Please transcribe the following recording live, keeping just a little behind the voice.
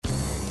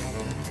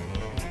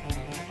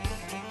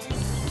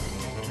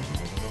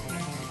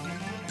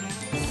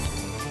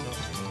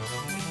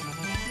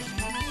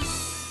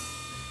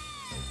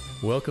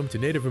Welcome to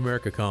Native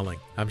America Calling.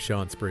 I'm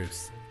Sean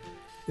Spruce.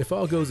 If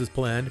all goes as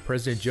planned,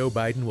 President Joe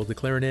Biden will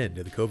declare an end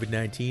to the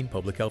COVID-19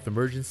 public health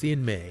emergency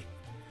in May.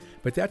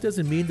 But that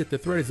doesn't mean that the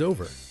threat is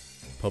over.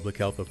 Public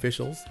health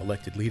officials,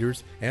 elected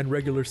leaders, and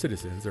regular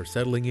citizens are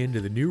settling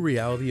into the new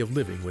reality of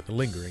living with the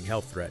lingering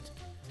health threat.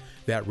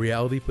 That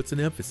reality puts an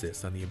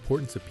emphasis on the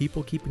importance of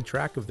people keeping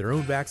track of their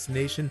own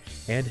vaccination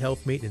and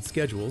health maintenance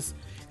schedules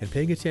and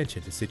paying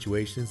attention to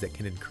situations that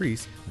can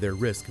increase their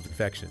risk of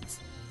infections.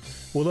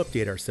 We'll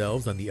update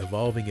ourselves on the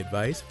evolving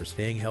advice for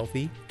staying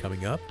healthy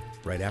coming up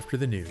right after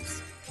the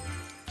news.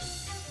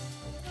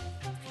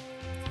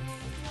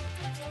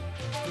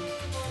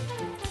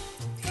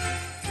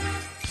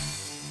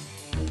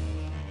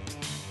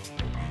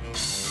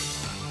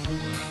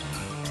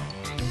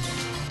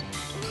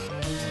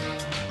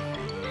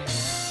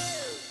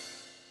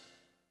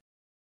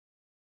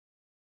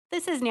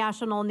 This is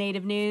National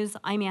Native News.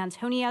 I'm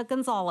Antonia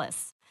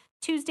Gonzalez.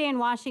 Tuesday in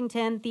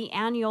Washington, the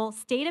annual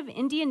State of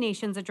Indian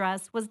Nations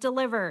address was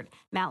delivered.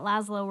 Matt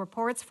Laszlo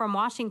reports from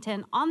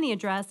Washington on the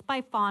address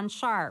by Fawn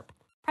Sharp,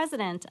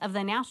 president of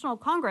the National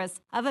Congress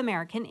of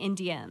American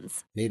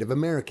Indians. Native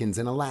Americans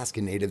and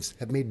Alaska Natives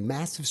have made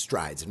massive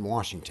strides in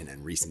Washington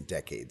in recent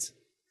decades.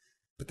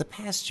 But the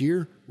past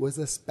year was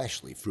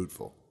especially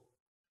fruitful.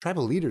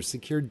 Tribal leaders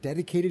secured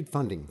dedicated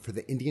funding for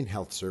the Indian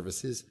Health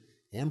Services,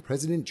 and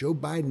President Joe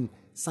Biden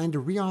signed a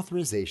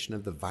reauthorization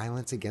of the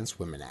Violence Against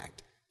Women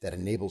Act that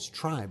enables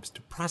tribes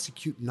to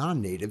prosecute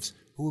non-natives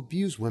who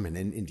abuse women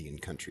in Indian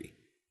country.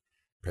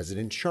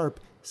 President Sharp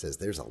says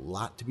there's a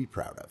lot to be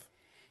proud of.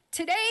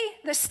 Today,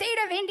 the state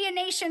of Indian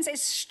Nations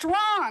is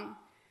strong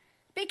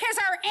because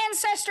our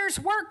ancestors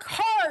worked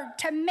hard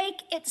to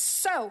make it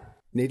so.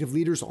 Native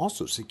leaders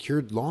also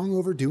secured long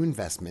overdue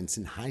investments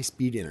in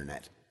high-speed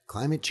internet,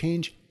 climate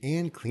change,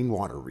 and clean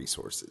water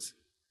resources.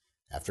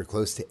 After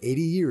close to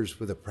 80 years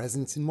with a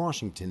presence in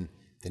Washington,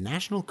 the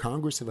National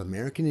Congress of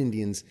American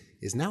Indians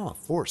is now a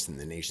force in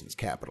the nation's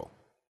capital.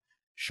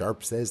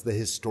 Sharp says the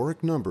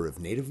historic number of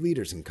Native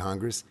leaders in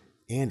Congress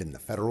and in the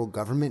federal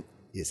government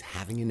is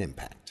having an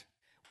impact.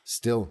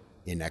 Still,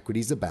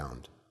 inequities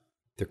abound.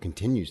 There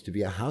continues to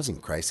be a housing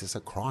crisis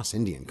across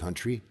Indian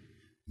country.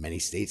 Many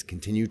states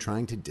continue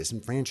trying to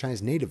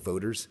disenfranchise Native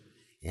voters,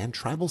 and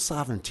tribal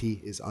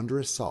sovereignty is under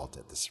assault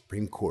at the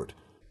Supreme Court.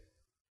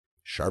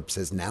 Sharp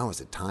says now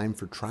is a time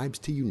for tribes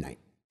to unite.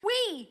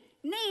 We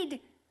need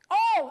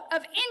all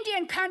of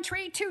Indian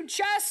country to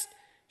just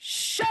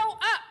show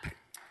up.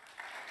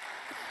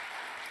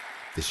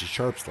 This is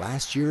Sharp's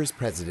last year as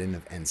president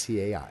of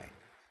NCAI,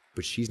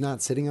 but she's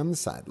not sitting on the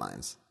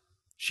sidelines.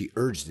 She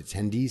urged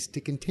attendees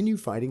to continue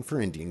fighting for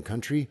Indian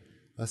country,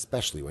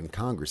 especially when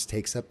Congress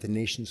takes up the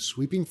nation's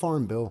sweeping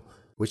farm bill,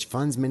 which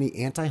funds many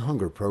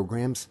anti-hunger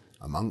programs,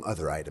 among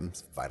other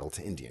items vital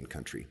to Indian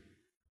country.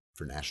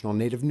 For National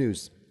Native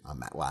News, I'm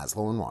Matt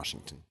Laszlo in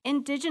Washington.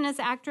 Indigenous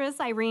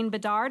actress Irene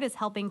Bedard is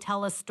helping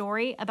tell a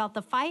story about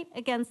the fight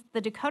against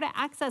the Dakota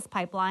Access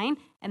Pipeline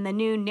and the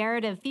new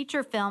narrative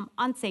feature film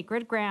On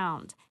Sacred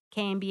Ground.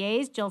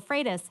 KMBA's Jill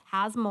Freitas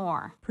has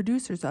more.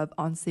 Producers of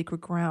On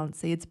Sacred Ground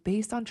say it's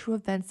based on true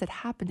events that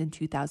happened in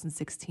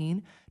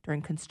 2016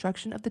 during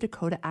construction of the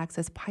Dakota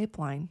Access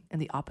Pipeline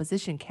and the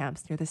opposition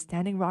camps near the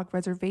Standing Rock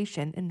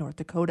Reservation in North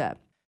Dakota.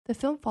 The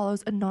film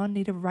follows a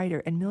non-native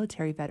writer and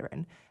military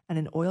veteran and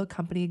an oil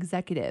company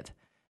executive.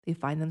 They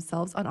find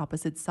themselves on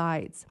opposite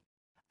sides.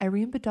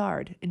 Irene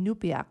Bedard,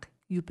 Inupiaq,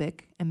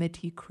 Yupik, and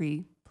Métis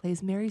Cree,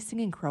 plays Mary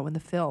Singing Crow in the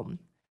film.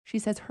 She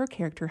says her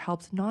character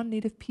helps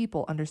non-native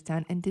people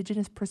understand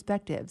Indigenous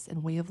perspectives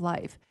and way of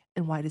life,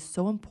 and why it is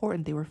so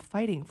important they were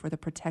fighting for the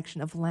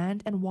protection of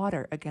land and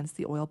water against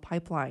the oil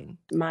pipeline.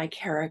 My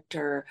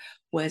character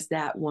was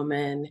that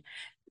woman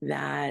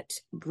that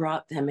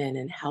brought them in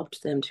and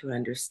helped them to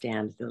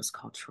understand those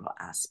cultural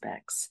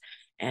aspects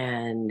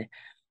and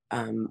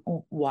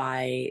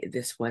why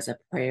this was a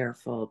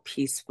prayerful,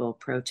 peaceful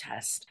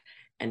protest,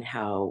 and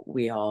how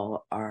we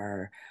all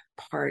are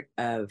part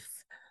of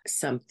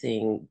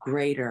something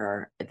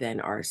greater than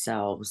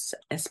ourselves,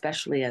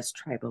 especially as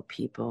tribal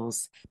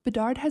peoples.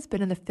 Bedard has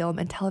been in the film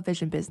and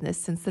television business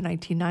since the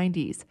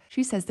 1990s.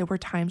 She says there were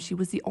times she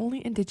was the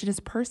only Indigenous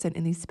person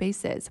in these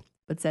spaces,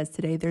 but says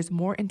today there's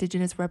more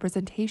Indigenous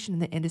representation in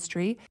the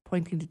industry,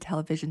 pointing to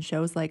television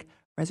shows like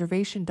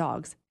Reservation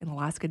Dogs and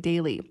Alaska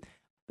Daily.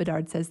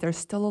 Bedard says there's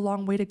still a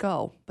long way to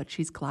go, but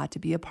she's glad to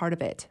be a part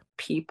of it.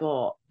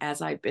 People,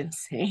 as I've been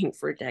saying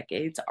for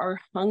decades,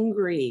 are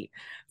hungry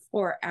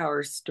for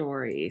our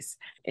stories.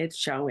 It's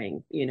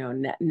showing,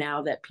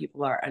 now that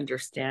people are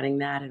understanding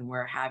that and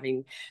we're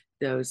having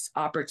those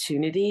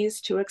opportunities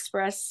to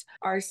express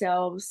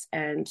ourselves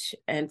and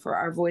for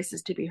our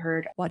voices to be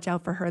heard. Watch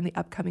out for her in the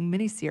upcoming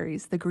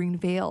miniseries, The Green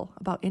Veil,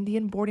 about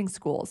Indian boarding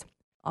schools.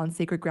 On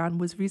Sacred Ground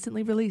was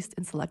recently released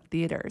in select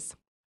theaters.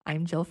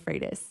 I'm Jill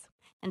Freitas.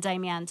 And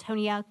I'm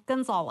Antonia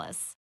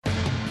Gonzalez.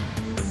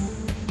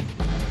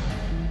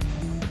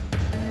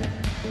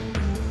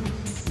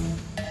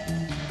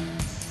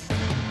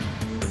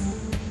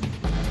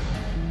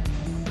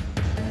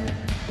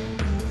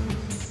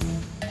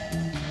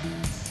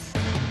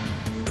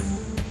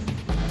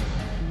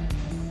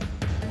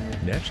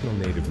 National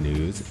Native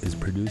News is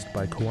produced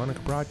by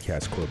Koahnic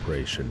Broadcast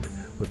Corporation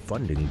with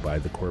funding by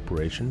the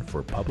Corporation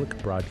for Public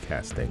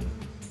Broadcasting.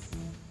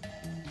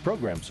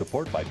 Program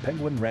support by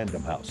Penguin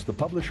Random House, the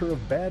publisher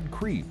of Bad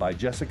Cree by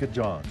Jessica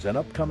Johns, an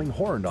upcoming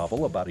horror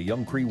novel about a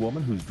young Cree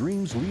woman whose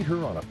dreams lead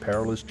her on a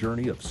perilous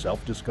journey of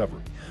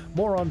self-discovery.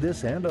 More on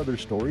this and other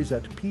stories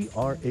at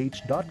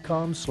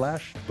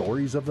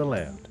prh.com/stories of the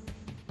land.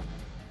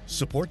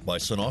 Support by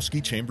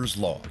Sonosky Chambers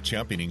Law,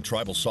 championing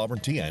tribal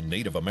sovereignty and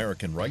Native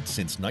American rights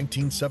since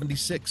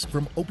 1976.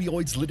 From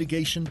opioids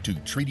litigation to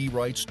treaty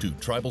rights to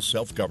tribal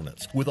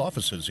self-governance. With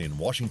offices in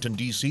Washington,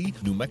 D.C.,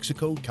 New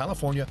Mexico,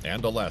 California,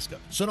 and Alaska.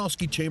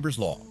 Sonosky Chambers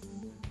Law.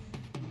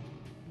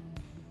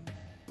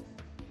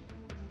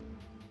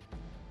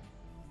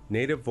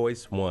 Native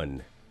Voice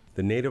One,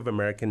 the Native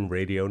American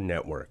Radio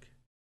Network.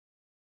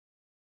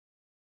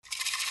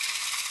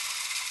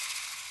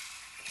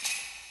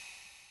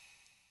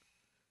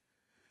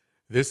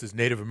 This is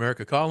Native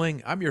America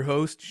Calling. I'm your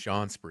host,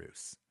 Sean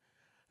Spruce.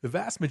 The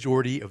vast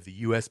majority of the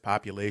U.S.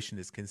 population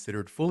is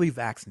considered fully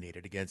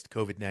vaccinated against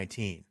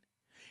COVID-19.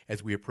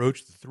 As we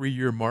approach the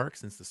 3-year mark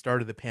since the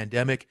start of the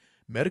pandemic,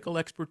 medical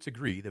experts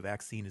agree the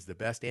vaccine is the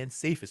best and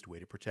safest way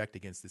to protect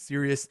against the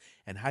serious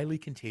and highly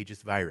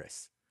contagious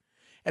virus.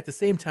 At the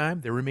same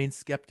time, there remain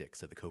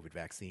skeptics of the COVID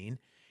vaccine,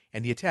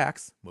 and the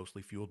attacks,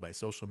 mostly fueled by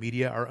social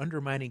media, are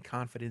undermining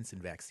confidence in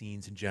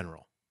vaccines in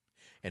general.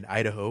 In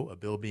Idaho, a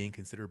bill being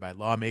considered by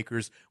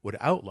lawmakers would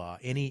outlaw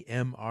any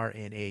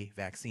mRNA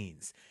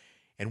vaccines.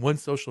 And one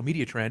social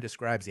media trend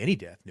ascribes any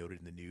death noted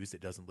in the news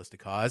that doesn't list a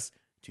cause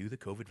to the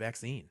COVID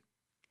vaccine.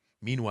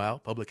 Meanwhile,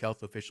 public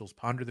health officials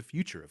ponder the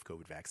future of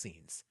COVID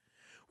vaccines.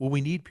 Will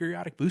we need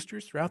periodic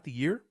boosters throughout the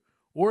year?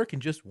 Or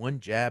can just one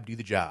jab do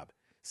the job,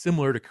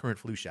 similar to current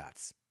flu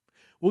shots?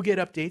 We'll get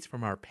updates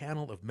from our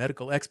panel of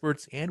medical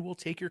experts, and we'll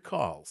take your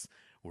calls.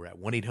 We're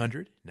at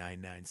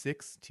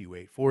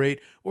 1-800-996-2848,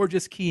 or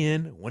just key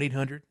in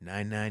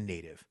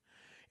 1-800-99-NATIVE.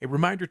 A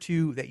reminder,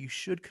 too, that you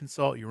should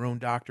consult your own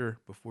doctor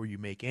before you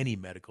make any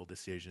medical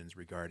decisions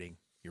regarding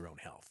your own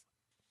health.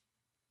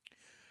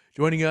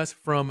 Joining us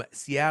from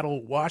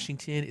Seattle,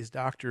 Washington, is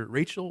Dr.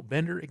 Rachel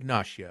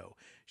Bender-Ignacio.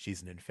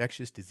 She's an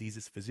infectious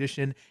diseases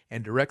physician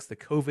and directs the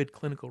COVID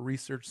Clinical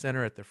Research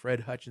Center at the Fred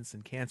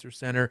Hutchinson Cancer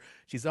Center.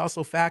 She's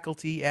also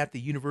faculty at the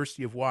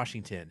University of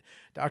Washington.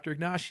 Dr.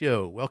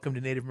 Ignacio, welcome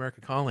to Native America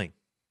Calling.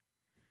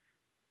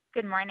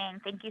 Good morning.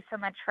 Thank you so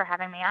much for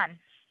having me on.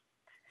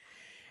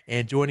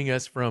 And joining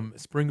us from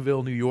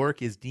Springville, New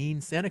York, is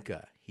Dean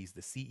Seneca. He's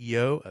the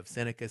CEO of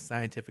Seneca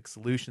Scientific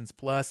Solutions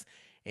Plus,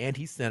 and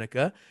he's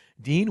Seneca.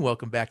 Dean,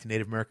 welcome back to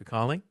Native America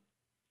Calling.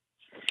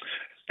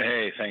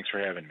 Hey, thanks for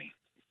having me.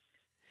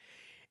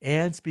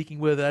 And speaking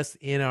with us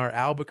in our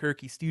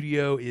Albuquerque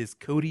studio is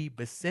Cody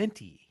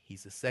Becenti.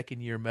 He's a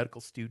second-year medical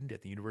student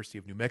at the University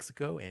of New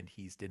Mexico, and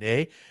he's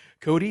Dene.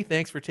 Cody,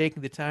 thanks for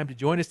taking the time to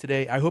join us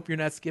today. I hope you're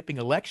not skipping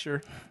a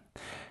lecture.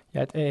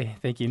 Yeah, hey,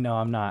 thank you. No,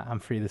 I'm not. I'm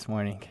free this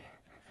morning.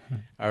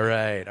 All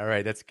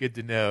right. That's good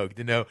to know.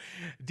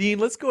 Dean,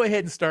 let's go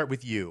ahead and start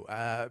with you.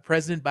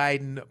 President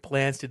Biden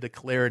plans to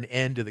declare an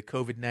end to the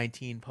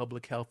COVID-19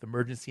 public health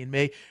emergency in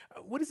May.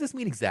 What does this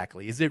mean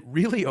exactly? Is it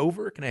really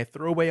over? Can I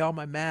throw away all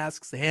my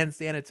masks, hand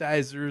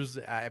sanitizers?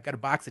 I've got a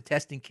box of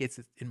testing kits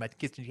in my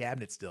kitchen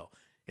cabinet still.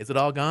 Is it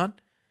all gone?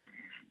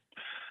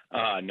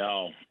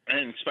 No,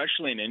 and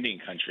especially in Indian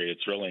country,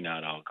 it's really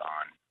not all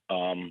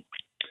gone.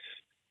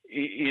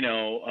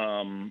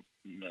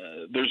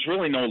 There's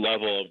really no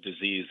level of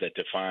disease that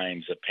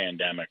defines a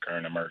pandemic or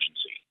an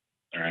emergency.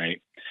 All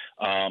right.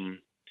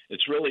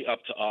 It's really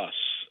up to us,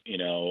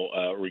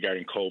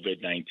 regarding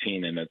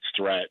COVID-19 and its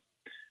threat.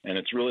 And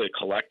it's really a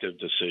collective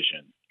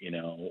decision,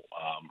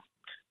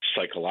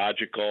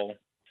 psychological,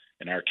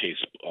 in our case,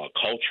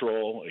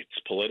 cultural, it's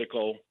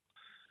political,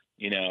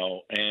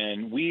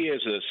 and we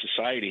as a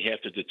society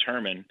have to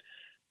determine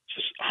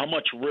just how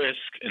much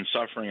risk and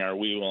suffering are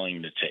we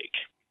willing to take.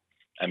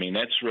 I mean,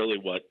 that's really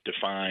what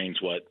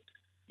defines what,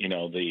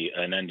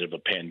 an end of a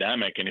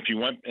pandemic. And if you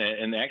went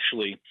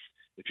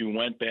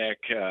back,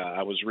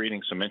 I was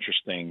reading some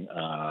interesting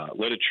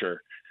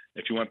literature.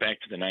 If you went back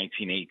to the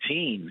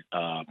 1918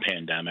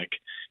 pandemic,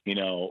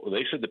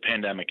 they said the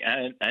pandemic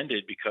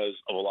ended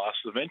because of a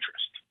loss of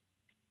interest,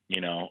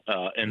 in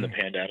the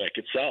pandemic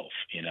itself,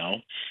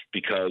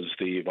 because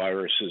the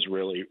virus has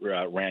really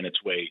ran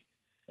its way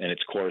and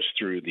its course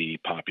through the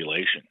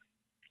population.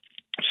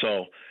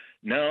 So,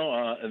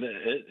 no,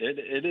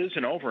 it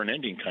isn't over in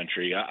Indian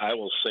country. I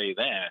will say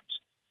that.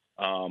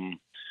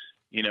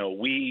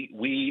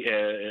 We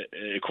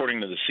according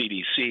to the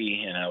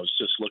CDC, and I was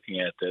just looking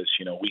at this,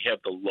 we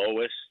have the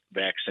lowest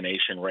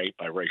vaccination rate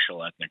by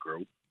racial ethnic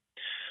group.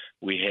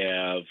 We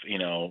have,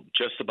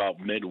 just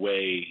about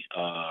midway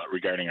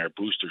regarding our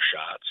booster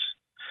shots.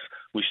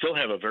 We still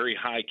have a very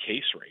high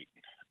case rate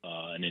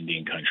in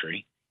Indian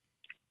country.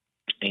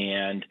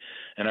 And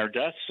our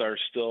deaths are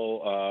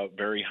still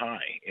very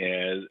high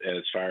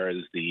as far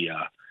as the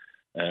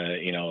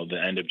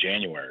end of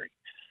January.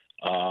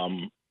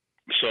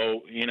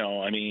 So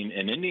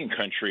in Indian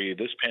country,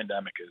 this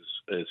pandemic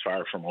is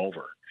far from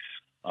over.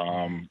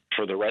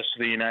 For the rest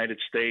of the United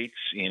States,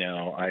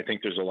 I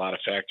think there's a lot of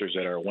factors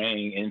that are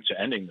weighing into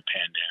ending the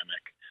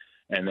pandemic,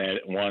 and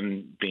that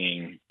one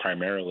being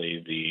primarily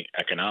the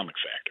economic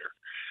factor.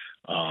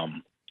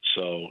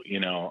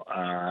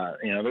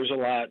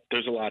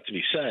 There's a lot to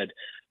be said,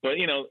 but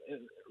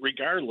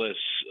regardless,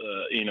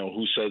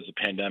 who says the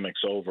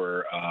pandemic's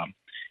over,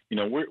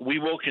 we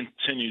will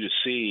continue to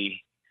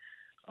see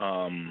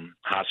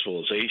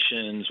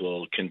hospitalizations.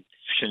 We'll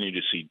continue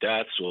to see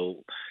deaths.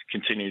 We'll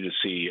continue to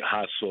see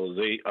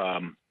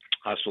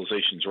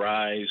hospitalizations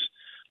rise,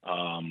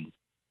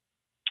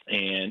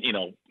 and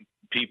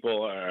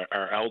people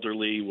are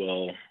elderly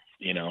will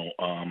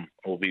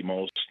be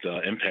most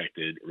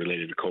impacted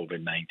related to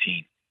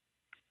COVID-19.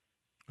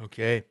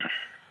 Okay.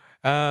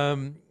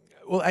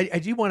 Well, I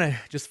do want to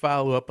just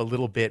follow up a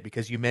little bit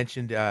because you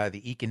mentioned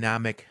the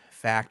economic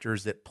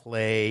factors at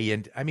play.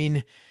 And I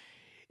mean,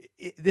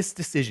 this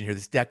decision here,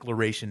 this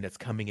declaration that's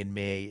coming in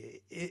May,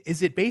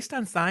 is it based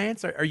on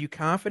science? Are you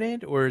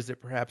confident, or is it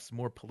perhaps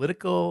more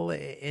political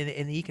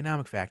in the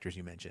economic factors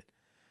you mentioned?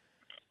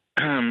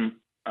 Well,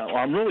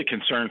 I'm really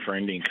concerned for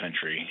Indian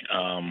country.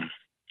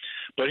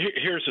 But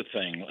here's the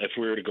thing. If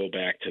we were to go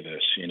back to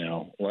this,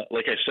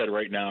 like I said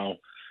right now,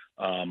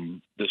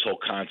 this whole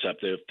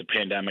concept, if the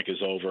pandemic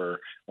is over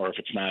or if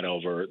it's not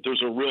over,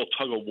 there's a real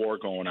tug of war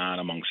going on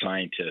among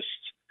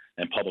scientists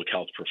and public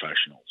health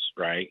professionals,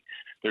 right?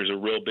 There's a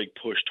real big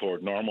push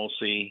toward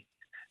normalcy,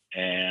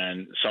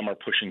 and some are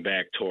pushing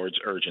back towards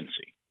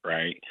urgency,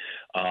 right?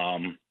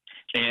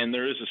 And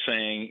there is a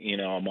saying,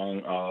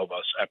 among all of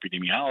us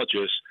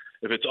epidemiologists,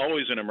 if it's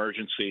always an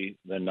emergency,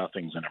 then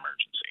nothing's an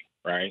emergency,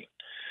 right?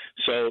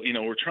 So,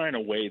 we're trying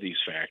to weigh these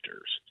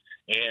factors.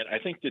 And I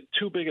think the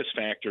two biggest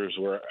factors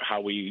were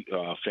how we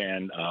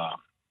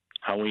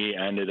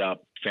ended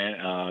up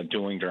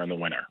doing during the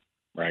winter,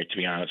 right, to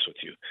be honest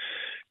with you.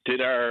 Did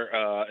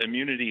our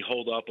immunity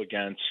hold up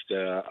against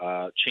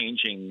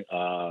changing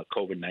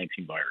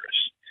COVID-19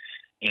 virus?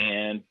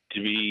 And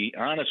to be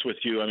honest with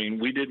you, I mean,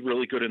 we did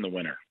really good in the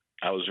winter.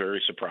 I was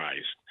very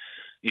surprised.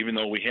 Even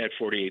though we had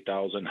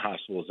 48,000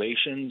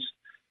 hospitalizations,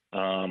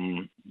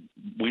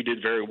 we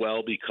did very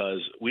well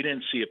because we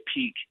didn't see a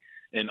peak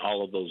in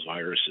all of those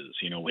viruses.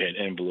 We had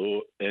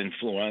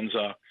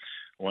influenza,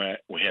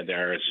 we had the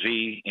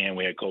RSV, and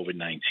we had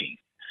COVID-19.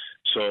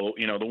 So,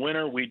 the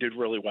winter, we did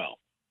really well,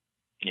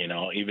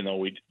 even though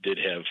we did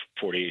have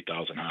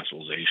 48,000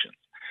 hospitalizations.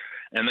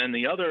 And then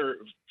the other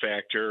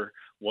factor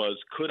was,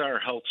 could our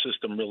health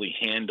system really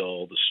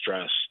handle the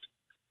stress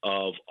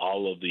of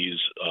all of these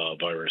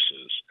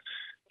viruses,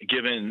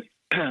 given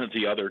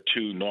the other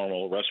two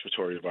normal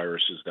respiratory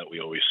viruses that we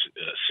always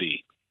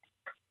see?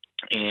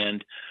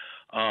 And,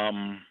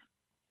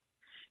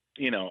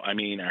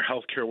 our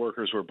healthcare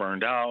workers were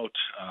burned out,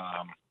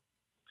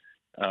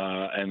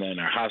 and then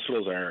our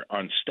hospitals are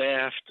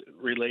unstaffed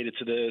related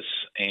to this,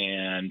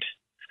 and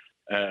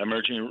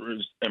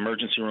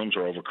emergency rooms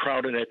are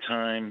overcrowded at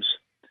times.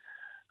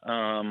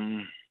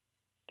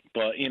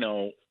 But,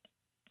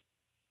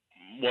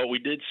 what we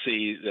did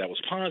see that was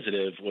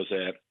positive was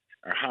that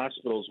our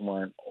hospitals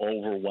weren't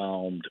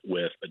overwhelmed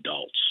with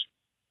adults.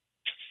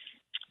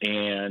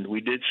 And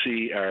we did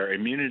see our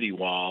immunity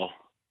wall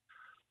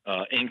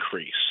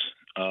increase.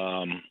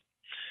 I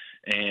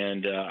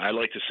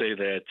like to say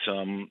that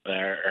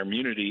our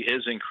immunity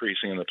is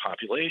increasing in the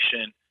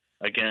population,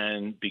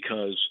 again,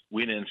 because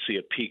we didn't see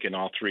a peak in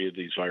all three of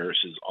these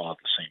viruses all at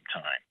the same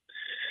time.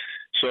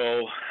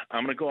 So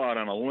I'm going to go out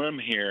on a limb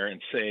here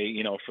and say,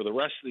 for the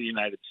rest of the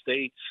United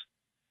States,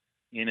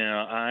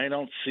 I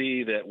don't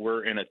see that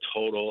we're in a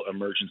total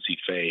emergency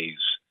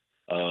phase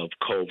of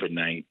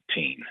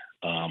COVID-19.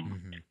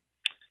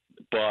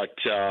 But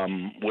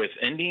with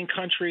Indian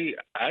country,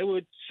 I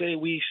would say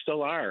we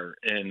still are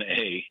in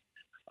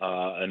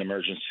an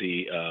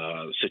emergency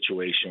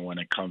situation when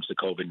it comes to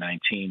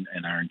COVID-19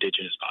 and our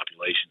indigenous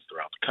populations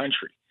throughout the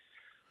country.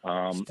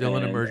 Still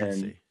an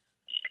emergency.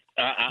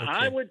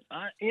 I would,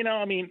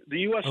 the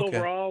U.S.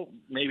 overall,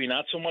 maybe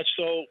not so much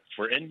so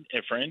for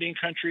Indian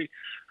country.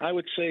 I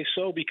would say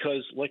so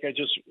because, like I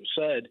just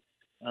said,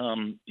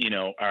 our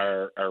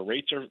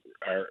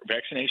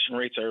vaccination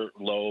rates are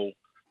low,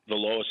 the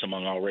lowest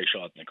among all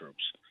racial ethnic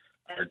groups.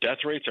 Our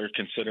death rates are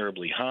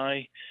considerably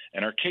high,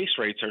 and our case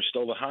rates are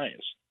still the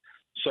highest.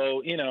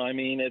 So,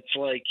 it's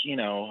like,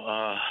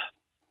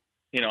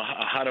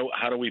 how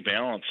do we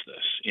balance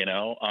this?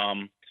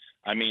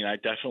 I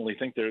definitely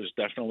think there's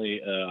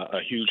definitely a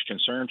huge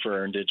concern for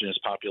our indigenous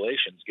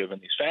populations given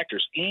these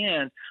factors.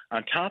 And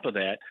on top of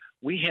that,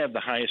 we have the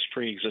highest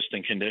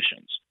pre-existing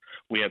conditions.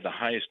 We have the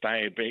highest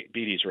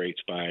diabetes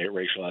rates by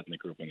racial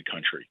ethnic group in the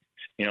country.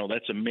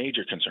 That's a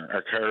major concern.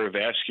 Our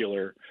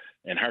cardiovascular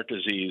and heart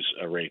disease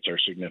rates are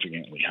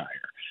significantly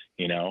higher,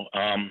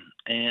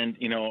 and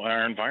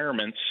our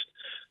environments,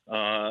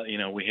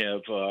 we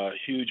have a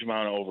huge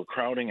amount of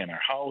overcrowding in our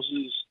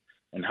houses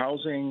and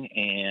housing,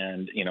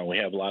 and we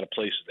have a lot of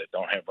places that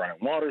don't have running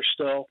water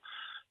still.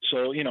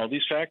 So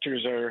these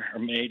factors are a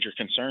major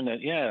concern. That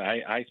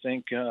I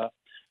think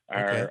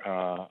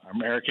our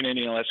American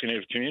Indian Alaska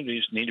Native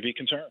communities need to be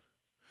concerned.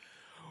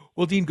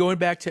 Well, Dean, going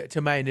back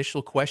to my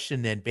initial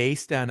question then,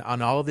 based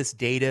on all of this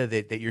data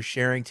that you're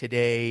sharing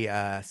today,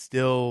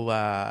 still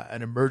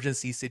an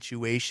emergency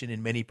situation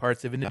in many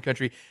parts of the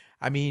country.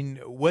 I mean,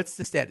 what's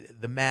the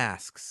stat? The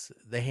masks,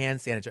 the hand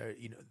sanitizer,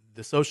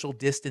 the social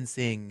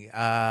distancing.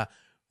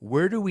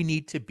 Where do we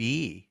need to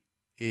be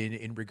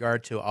in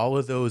regard to all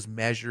of those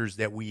measures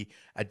that we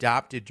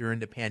adopted during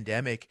the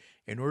pandemic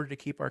in order to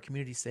keep our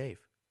community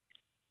safe?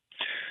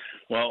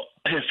 Well,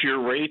 if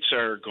your rates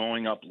are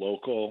going up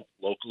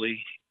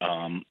locally,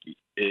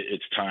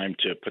 it's time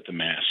to put the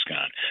mask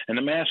on. And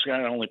the mask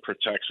not only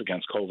protects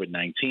against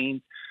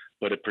COVID-19,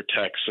 but it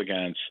protects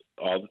against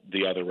all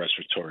the other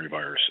respiratory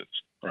viruses,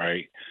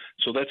 right?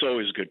 So that's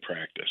always good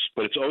practice.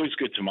 But it's always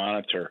good to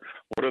monitor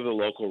what are the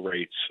local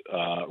rates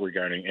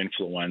regarding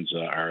influenza,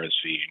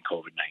 RSV, and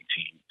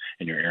COVID-19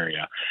 in your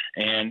area.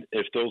 And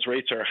if those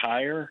rates are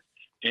higher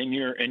in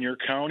your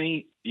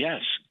county, yes,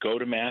 go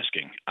to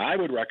masking. I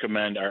would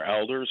recommend our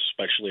elders,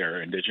 especially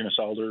our indigenous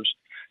elders,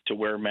 to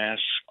wear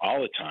masks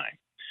all the time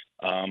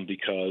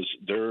because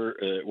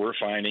we're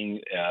finding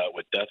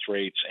with death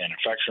rates and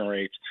infection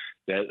rates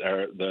that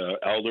the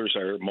elders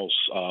are most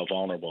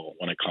vulnerable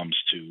when it comes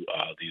to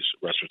these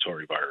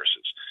respiratory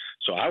viruses.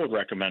 So I would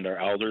recommend our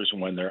elders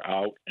when they're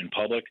out in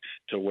public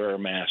to wear a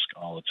mask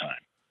all the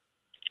time.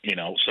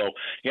 So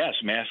yes,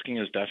 masking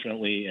is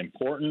definitely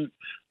important.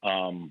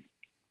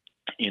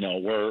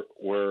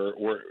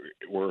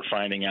 We're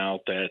finding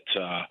out that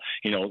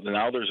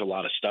now there's a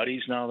lot of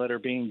studies now that are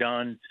being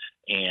done,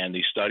 and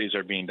these studies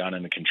are being done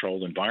in a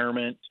controlled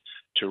environment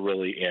to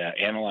really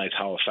analyze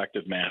how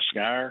effective masks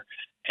are.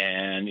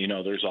 And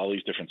there's all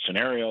these different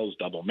scenarios: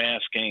 double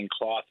masking,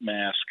 cloth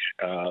mask,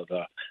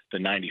 the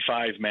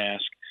 95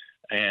 mask,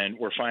 and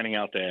we're finding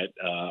out that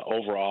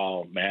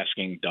overall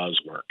masking does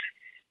work.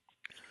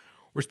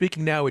 We're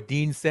speaking now with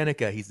Dean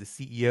Seneca. He's the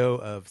CEO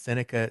of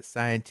Seneca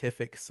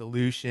Scientific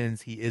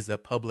Solutions. He is a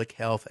public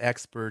health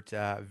expert,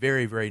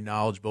 very, very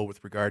knowledgeable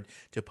with regard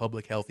to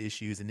public health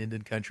issues in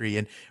Indian country.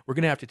 And we're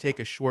going to have to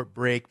take a short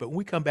break. But when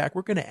we come back,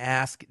 we're going to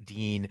ask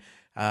Dean,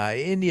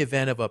 in the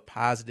event of a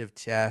positive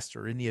test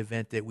or in the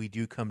event that we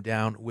do come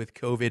down with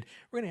COVID,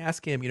 we're going to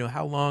ask him,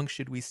 how long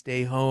should we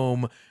stay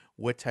home?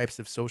 What types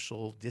of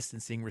social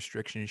distancing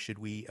restrictions should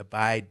we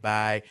abide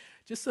by?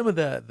 Just some of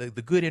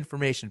the good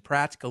information,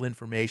 practical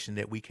information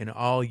that we can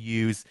all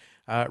use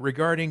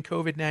regarding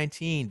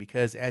COVID-19,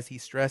 because as he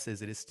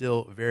stresses, it is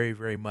still very,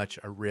 very much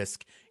a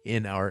risk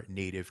in our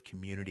Native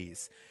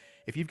communities.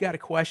 If you've got a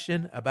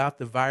question about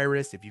the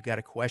virus, if you've got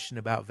a question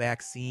about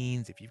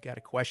vaccines, if you've got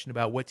a question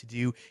about what to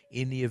do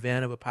in the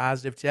event of a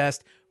positive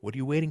test, what are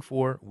you waiting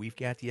for? We've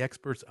got the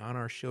experts on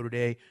our show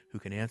today who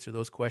can answer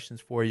those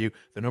questions for you.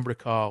 The number to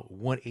call,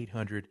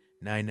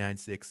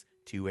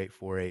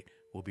 1-800-996-2848.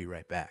 We'll be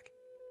right back.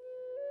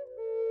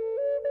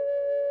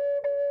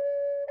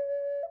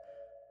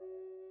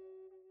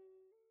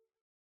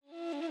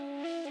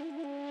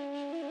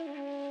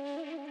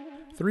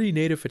 Three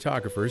Native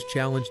photographers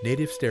challenge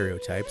Native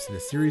stereotypes in a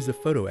series of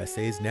photo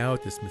essays now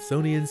at the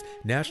Smithsonian's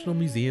National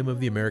Museum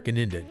of the American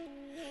Indian.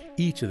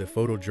 Each of the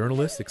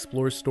photojournalists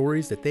explores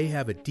stories that they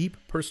have a deep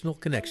personal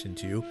connection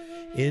to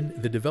in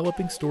the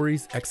Developing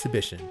Stories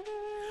exhibition.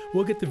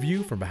 We'll get the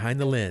view from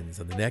behind the lens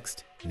on the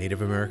next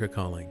Native America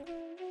Calling.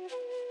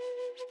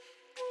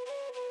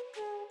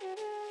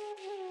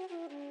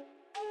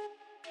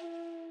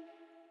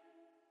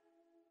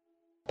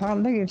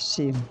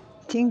 Legacy,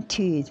 Think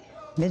Teeth.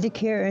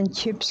 Medicare and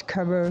CHIPS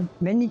cover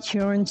many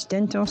children's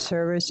dental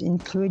service,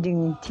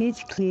 including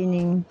teeth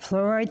cleaning,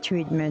 fluoride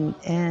treatment,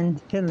 and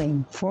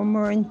filling. For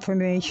more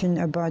information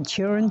about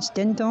children's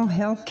dental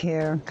health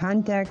care,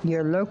 contact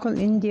your local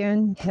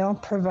Indian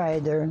health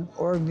provider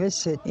or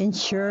visit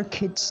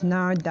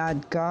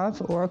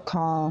insurekidsnow.gov or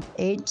call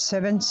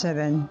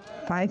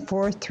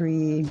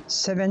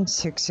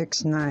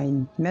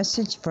 877-543-7669.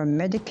 Message from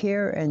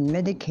Medicare and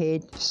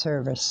Medicaid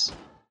Service.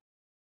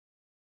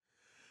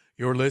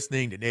 You're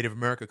listening to Native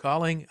America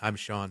Calling. I'm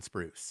Sean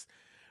Spruce.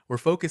 We're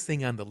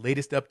focusing on the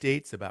latest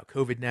updates about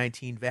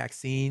COVID-19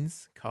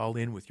 vaccines. Call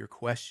in with your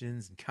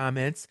questions and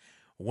comments.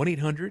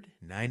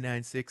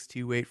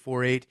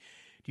 1-800-996-2848. Do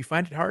you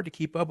find it hard to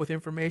keep up with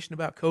information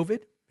about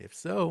COVID? If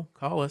so,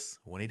 call us.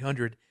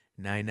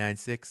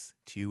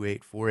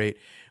 1-800-996-2848.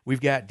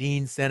 We've got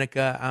Dean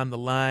Seneca on the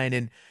line.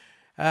 And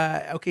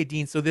okay,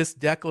 Dean, so this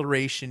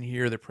declaration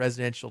here, the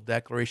presidential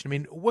declaration, I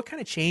mean, what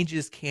kind of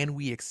changes can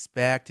we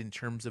expect in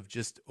terms of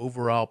just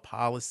overall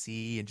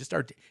policy and just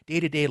our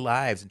day-to-day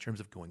lives in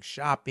terms of going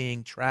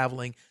shopping,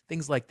 traveling,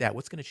 things like that?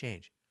 What's going to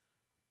change?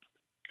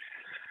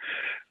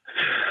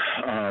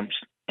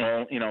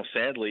 Well,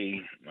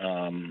 sadly,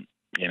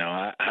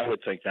 I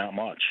would think not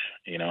much.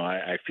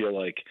 I feel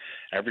like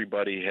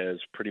everybody has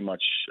pretty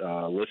much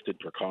lifted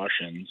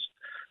precautions.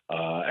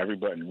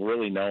 Everybody,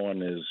 really, no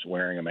one is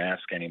wearing a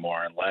mask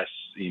anymore unless,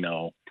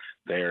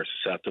 they are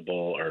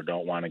susceptible or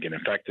don't want to get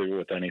infected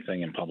with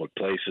anything in public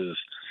places.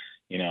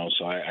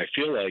 So I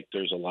feel like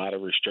there's a lot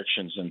of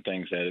restrictions and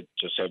things that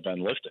just have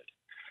been lifted.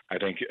 I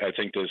think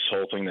this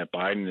whole thing that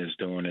Biden is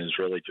doing is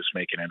really just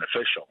making it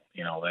official.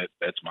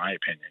 That's my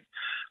opinion.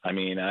 I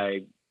mean,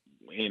 I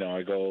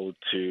go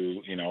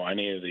to,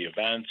 any of the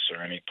events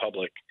or any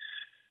public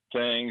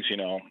things.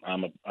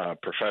 I'm a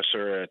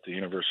professor at the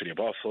University of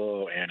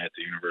Buffalo and at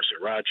the University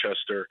of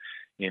Rochester.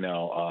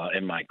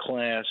 In my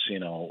class,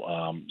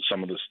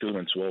 some of the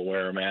students will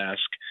wear a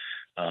mask.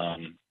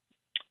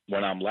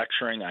 When I'm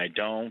lecturing, I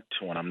don't.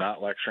 When I'm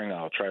not lecturing,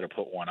 I'll try to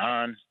put one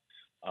on.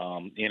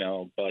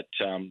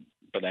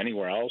 But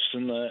anywhere else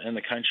in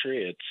the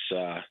country, it's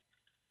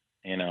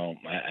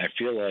I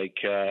feel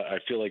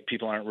like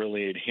people aren't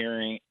really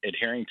adhering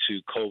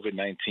to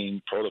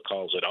COVID-19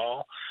 protocols at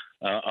all,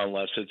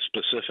 unless it's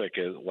a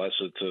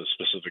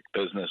specific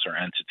business or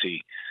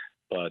entity.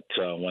 But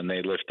when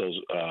they lift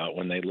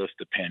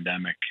the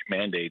pandemic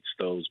mandates,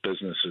 those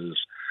businesses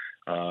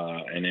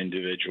and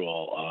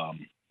individual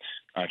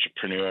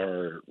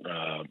entrepreneur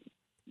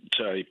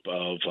type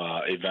of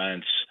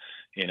events,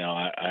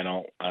 I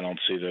don't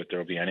see that there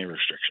will be any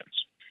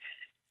restrictions.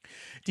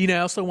 Dean, I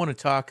also want to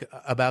talk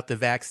about the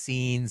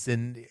vaccines,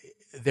 and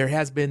there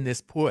has been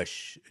this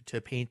push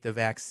to paint the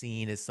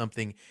vaccine as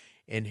something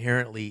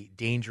inherently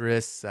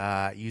dangerous,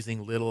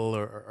 using little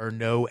or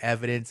no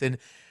evidence. And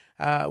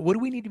what do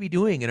we need to be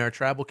doing in our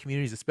tribal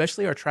communities,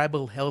 especially our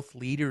tribal health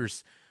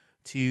leaders,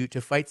 to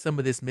fight some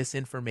of this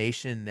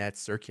misinformation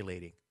that's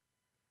circulating?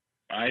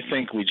 I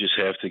think we just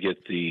have to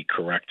get the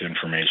correct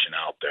information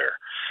out there.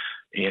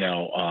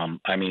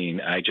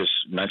 I just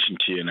mentioned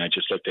to you, and I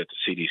just looked at the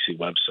CDC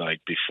website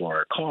before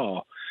our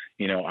call,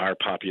 our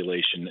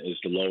population is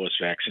the lowest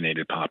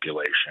vaccinated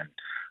population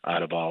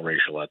out of all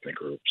racial ethnic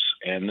groups.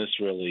 And this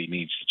really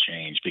needs to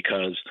change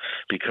because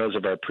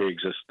of our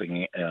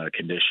pre-existing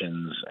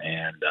conditions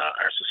and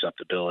our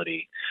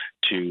susceptibility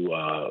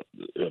to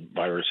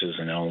viruses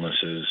and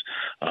illnesses.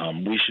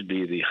 We should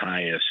be the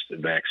highest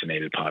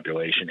vaccinated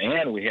population,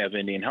 and we have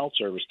Indian Health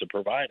Service to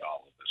provide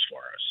all of this for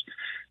us.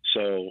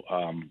 So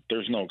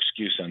there's no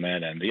excuse on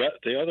that end.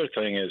 The other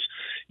thing is,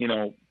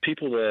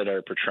 people that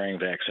are portraying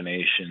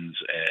vaccinations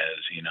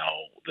as,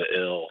 the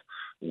ill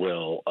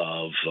will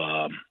of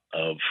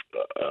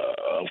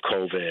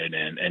COVID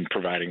and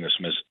providing this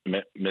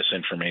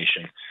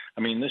misinformation.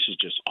 I mean, this is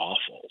just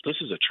awful.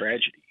 This is a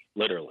tragedy,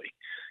 literally.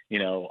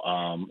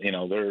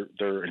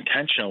 They're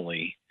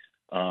intentionally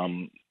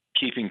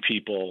keeping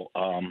people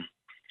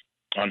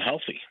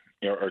unhealthy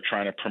or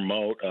trying to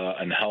promote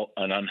an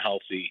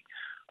unhealthy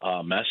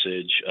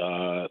message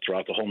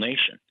throughout the whole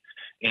nation.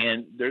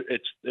 And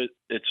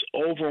it's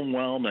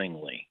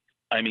overwhelmingly,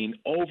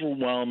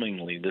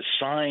 the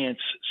science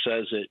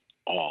says it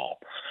all,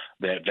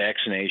 that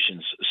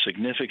vaccinations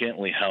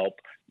significantly help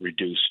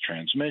reduce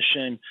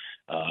transmission,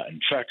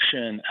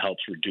 infection,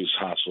 helps reduce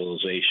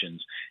hospitalizations,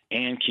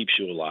 and keeps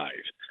you alive.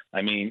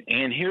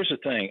 And here's the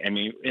thing.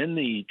 In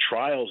the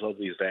trials of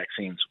these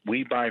vaccines,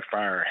 we by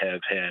far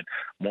have had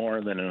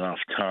more than enough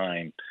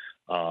time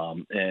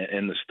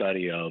in the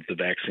study of the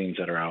vaccines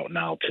that are out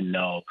now to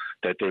know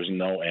that there's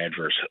no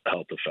adverse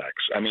health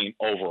effects.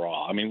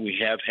 Overall, we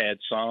have had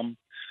some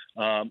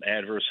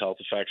adverse health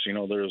effects. There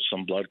was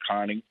some blood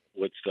clotting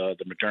with the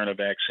Moderna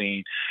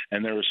vaccine,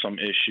 and there were some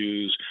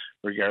issues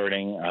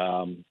regarding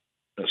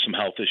some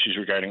health issues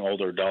regarding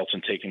older adults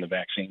and taking the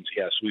vaccines.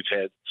 Yes, we've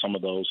had some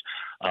of those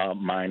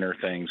minor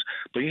things,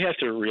 but you have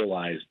to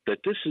realize that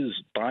this is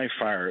by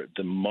far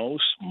the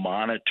most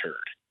monitored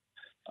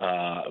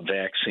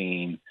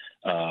vaccine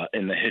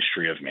in the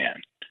history of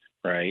man,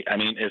 right?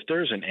 If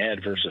there's an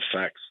adverse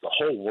effect, the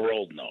whole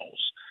world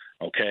knows.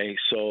 Okay,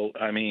 so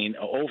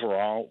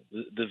overall,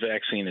 the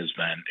vaccine has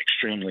been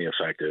extremely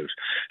effective,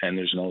 and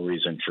there's no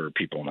reason for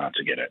people not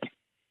to get it.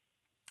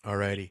 All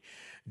righty.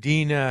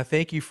 Dean,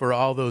 thank you for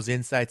all those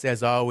insights.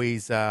 As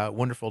always,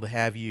 wonderful to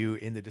have you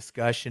in the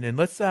discussion. And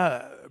let's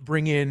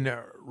bring in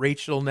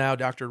Rachel now,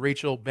 Dr.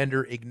 Rachel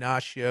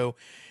Bender-Ignacio.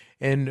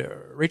 And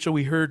Rachel,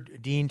 we heard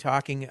Dean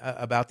talking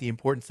about the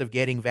importance of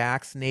getting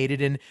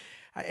vaccinated. And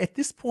at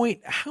this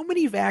point, how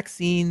many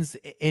vaccines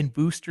and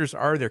boosters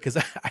are there? Because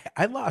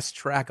I lost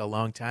track a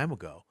long time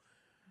ago.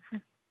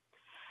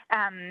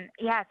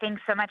 Yeah,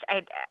 thanks so much.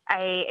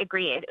 I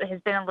agree. It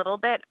has been a little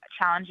bit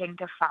challenging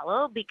to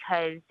follow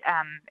because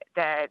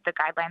the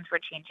guidelines were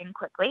changing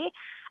quickly.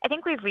 I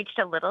think we've reached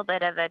a little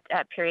bit of a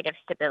period of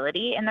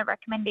stability in the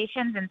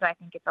recommendations, and so I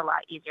think it's a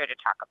lot easier to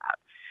talk about.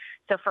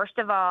 So first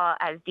of all,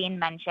 as Dean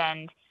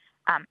mentioned,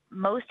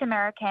 most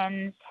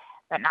Americans,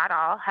 but not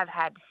all, have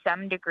had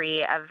some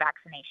degree of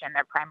vaccination,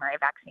 their primary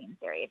vaccine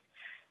series.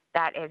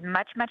 That is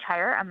much, much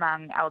higher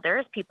among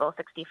elders, people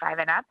 65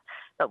 and up,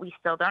 but we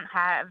still don't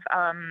have,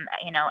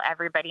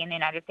 everybody in the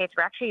United States.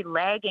 We're actually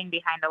lagging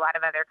behind a lot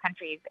of other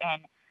countries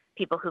in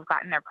people who've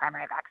gotten their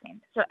primary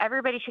vaccines. So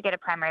everybody should get a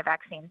primary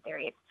vaccine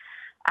series.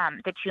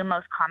 The two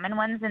most common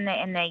ones in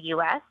the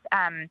U.S.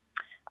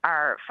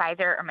 Are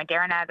Pfizer or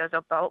Moderna. Those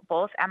are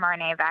both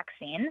mRNA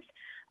vaccines,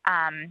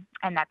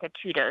 and that's a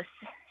 2-dose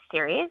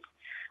series.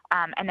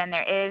 And then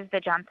there is the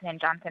Johnson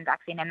 & Johnson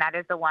vaccine, and that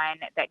is the one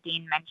that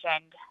Dean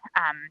mentioned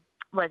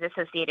was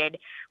associated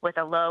with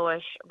a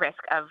lowish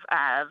risk of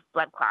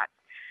blood clots.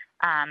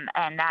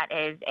 and that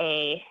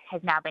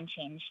has now been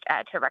changed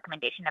to a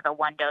recommendation of a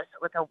 1 dose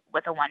with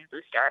a 1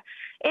 booster.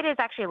 It is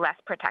actually less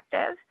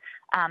protective,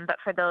 but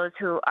for those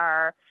who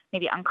are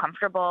maybe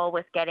uncomfortable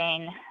with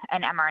getting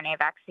an mRNA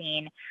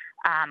vaccine,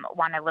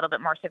 want a little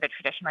bit more of a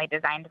traditionally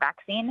designed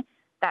vaccine,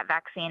 that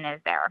vaccine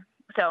is there.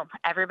 So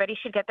everybody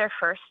should get their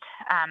first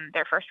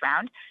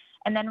round.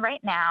 And then right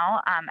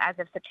now, as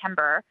of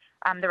September,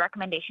 the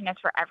recommendation is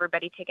for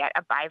everybody to get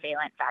a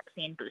bivalent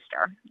vaccine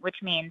booster, which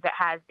means it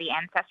has the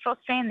ancestral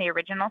strain, the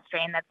original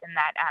strain that's in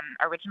that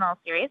original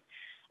series,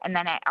 and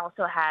then it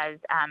also has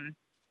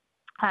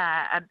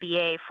a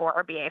BA4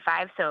 or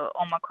BA5, so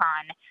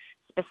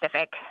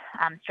Omicron-specific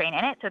strain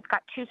in it. So it's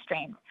got 2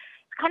 strains.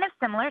 It's kind of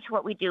similar to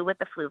what we do with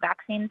the flu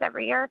vaccines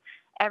every year.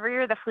 Every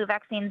year, the flu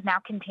vaccines now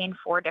contain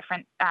 4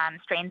 different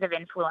strains of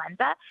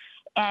influenza,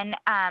 and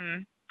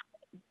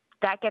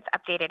that gets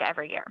updated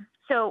every year.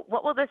 So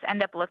what will this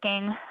end up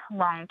looking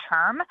long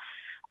term?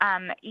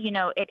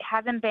 It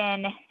hasn't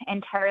been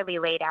entirely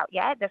laid out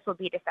yet. This will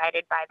be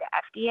decided by the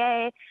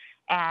FDA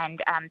and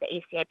the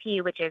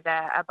ACIP, which is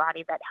a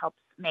body that helps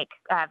make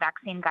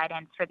vaccine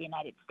guidance for the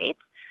United States.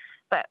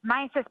 But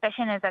my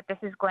suspicion is that this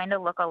is going to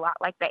look a lot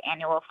like the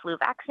annual flu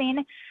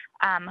vaccine,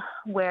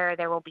 where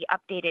there will be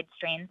updated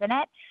strains in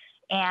it.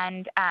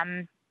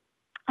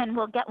 And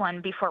we'll get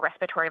one before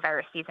respiratory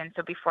virus season,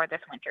 so before the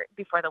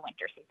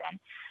winter season.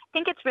 I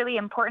think it's really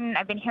important.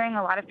 I've been hearing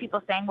a lot of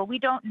people saying, well, we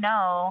don't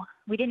know.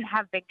 We didn't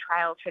have big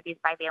trials for these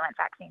bivalent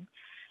vaccines.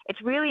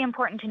 It's really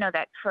important to know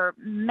that for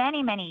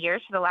many, many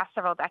years, for the last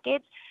several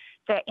decades,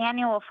 the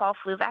annual fall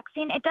flu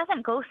vaccine, it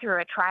doesn't go through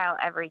a trial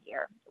every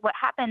year. What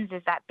happens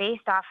is that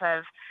based off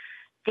of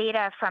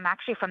data from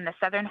the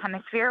Southern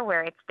Hemisphere,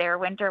 where it's their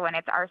winter when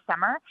it's our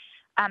summer,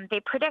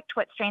 they predict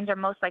what strains are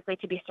most likely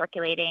to be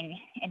circulating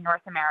in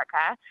North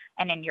America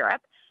and in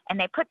Europe, and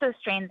they put those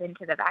strains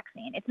into the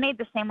vaccine. It's made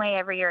the same way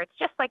every year. It's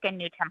just like a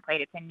new template.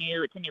 It's a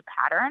new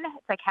pattern.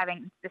 It's like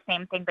having the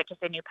same thing but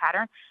just a new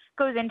pattern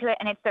goes into it,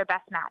 and it's their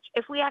best match.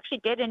 If we actually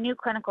did a new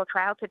clinical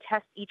trial to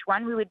test each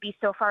one, we would be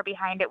so far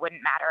behind it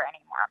wouldn't matter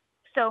anymore.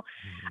 So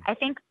I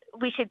think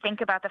we should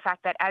think about the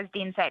fact that, as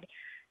Dean said,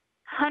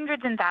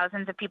 hundreds and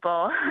thousands of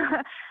people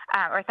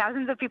or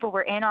thousands of people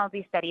were in all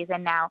these studies,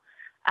 and now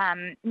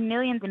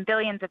millions and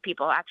billions of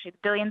people, actually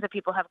billions of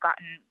people, have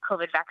gotten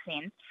COVID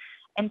vaccines.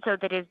 And so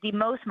that is the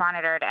most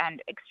monitored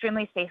and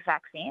extremely safe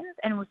vaccines.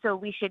 And so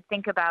we should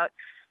think about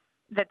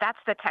that that's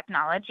the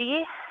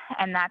technology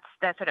and that's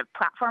the sort of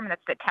platform,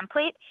 that's the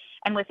template.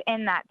 And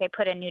within that, they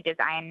put a new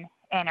design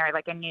in, or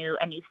like a new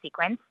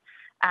sequence.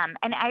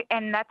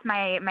 And that's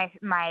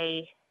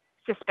my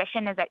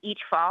suspicion, is that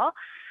each fall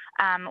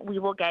we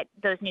will get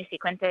those new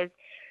sequences,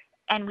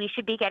 and we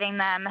should be getting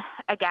them,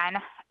 again,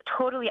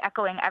 totally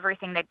echoing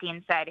everything that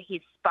Dean said.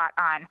 He's spot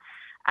on.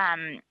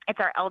 It's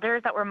our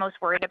elders that we're most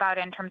worried about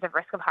in terms of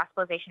risk of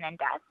hospitalization and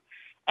death.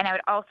 And I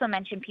would also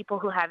mention people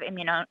who have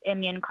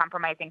immune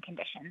compromising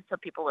conditions. So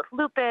people with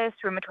lupus,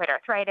 rheumatoid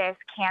arthritis,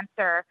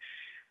 cancer,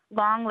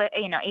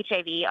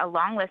 HIV, a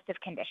long list of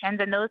conditions.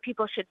 And those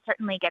people should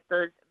certainly get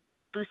those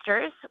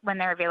boosters when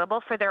they're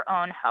available for their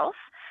own health.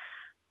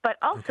 But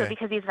also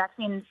because these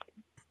vaccines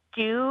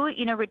do,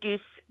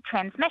 reduce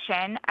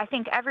transmission, I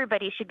think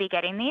everybody should be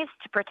getting these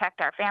to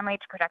protect our family,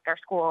 to protect our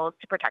schools,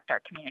 to protect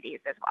our communities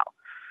as well.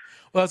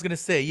 Well, I was going to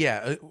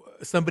say,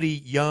 somebody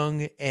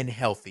young and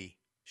healthy,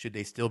 should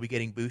they still be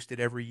getting boosted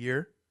every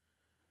year?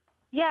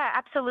 Yeah,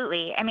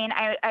 absolutely. I mean,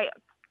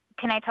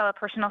 can I tell a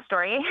personal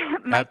story?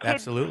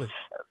 Absolutely.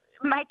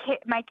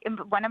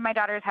 One of my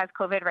daughters has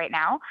COVID right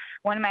now.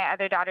 One of my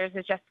other daughters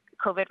is just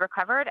COVID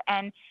recovered,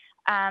 and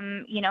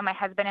my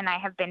husband and I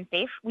have been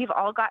safe. We've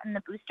all gotten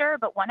the booster,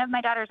 but one of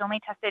my daughters only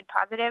tested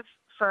positive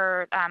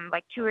for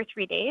 2 or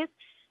 3 days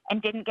and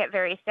didn't get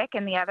very sick,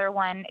 and the other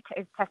one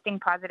is testing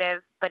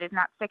positive but is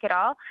not sick at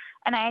all.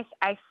 And I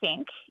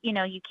think,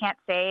 you can't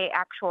say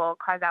actual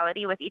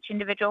causality with each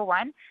individual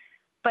one,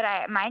 but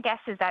my guess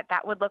is that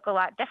would look a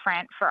lot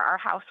different for our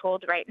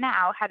household right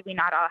now had we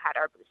not all had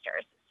our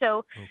boosters.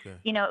 So,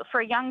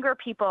 for younger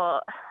people,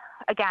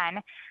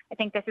 again, I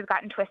think this has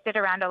gotten twisted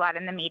around a lot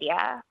in the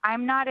media.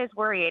 I'm not as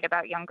worried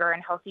about younger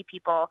and healthy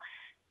people,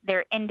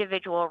 their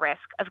individual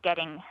risk of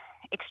getting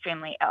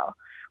extremely ill.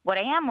 What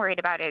I am worried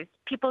about is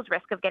people's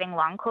risk of getting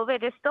long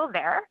COVID is still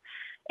there.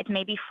 It's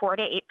maybe 4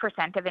 to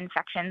 8% of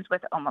infections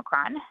with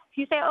Omicron.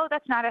 You say, oh,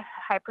 that's not a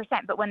high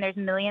percent, but when there's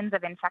millions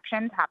of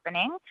infections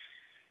happening,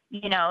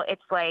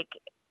 it's like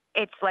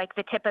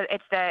the tip of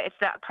it's the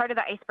part of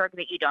the iceberg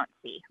that you don't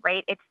see,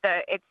 right? It's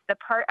the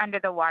part under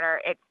the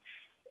water.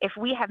 If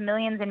we have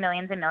millions and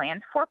millions and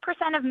millions, 4%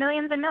 of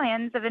millions and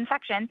millions of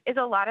infections is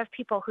a lot of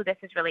people who this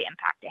is really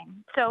impacting.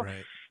 So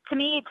to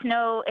me,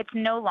 it's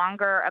no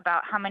longer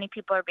about how many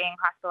people are being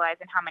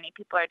hospitalized and how many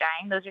people are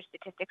dying. Those are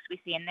statistics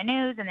we see in the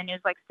news, and the news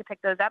likes to pick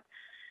those up.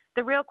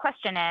 The real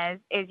question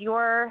is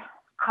your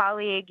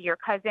colleague, your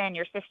cousin,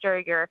 your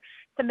sister,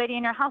 somebody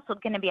in your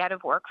household going to be out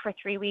of work for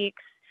 3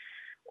 weeks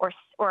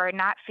or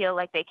not feel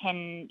like they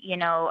can,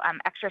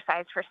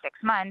 exercise for 6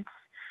 months,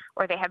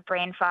 or they have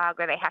brain fog,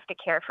 or they have to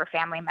care for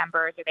family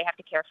members, or they have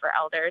to care for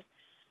elders?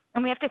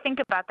 And we have to think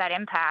about that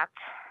impact.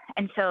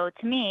 And so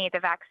to me,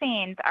 the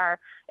vaccines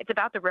it's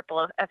about the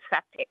ripple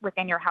effect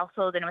within your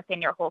household and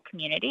within your whole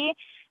community.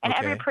 And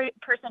every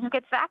person who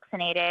gets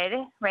vaccinated,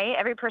 right?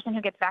 Every person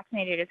who gets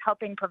vaccinated is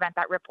helping prevent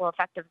that ripple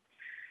effect of,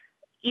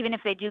 even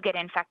if they do get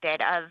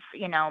infected, of,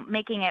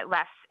 making it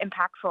less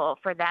impactful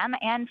for them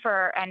and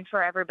for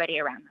everybody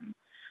around them.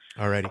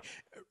 Alrighty.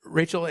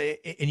 Rachel, and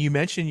you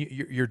mentioned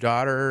your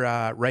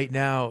daughter right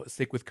now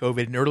sick with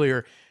COVID, and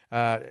earlier,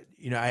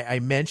 I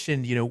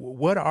mentioned,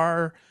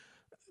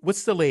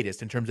 what's the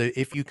latest in terms of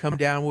if you come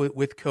down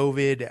with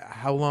COVID,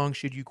 how long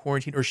should you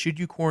quarantine, or should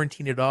you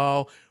quarantine at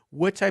all?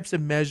 What types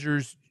of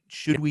measures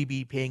should we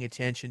be paying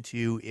attention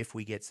to if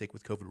we get sick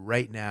with COVID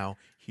right now?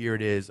 Here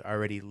it is,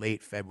 already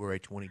late February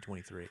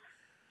 2023.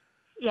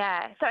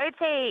 Yeah, so I would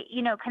say,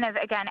 kind of,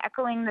 again,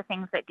 echoing the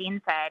things that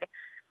Dean said,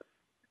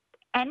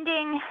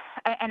 ending,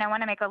 and I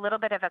want to make a little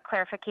bit of a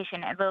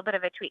clarification, a little bit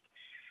of a tweak.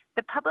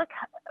 President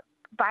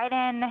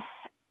Biden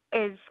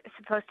is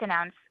supposed to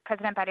announce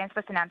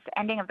the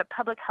ending of the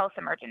public health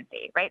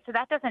emergency, right? So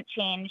that doesn't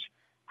change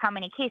how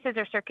many cases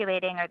are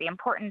circulating or the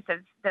importance of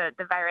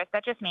the virus.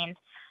 That just means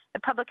the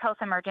public health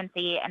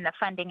emergency and the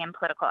funding and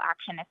political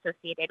action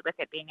associated with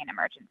it being an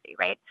emergency,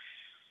 right?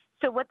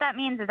 So what that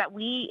means is that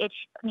we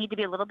need to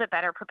be a little bit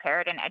better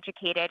prepared and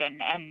educated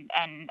and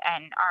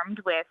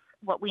armed with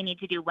what we need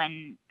to do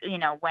when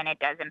it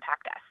does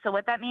impact us. So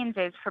what that means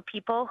is for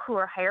people who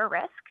are higher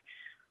risk,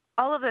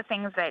 all of the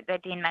things that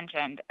Dean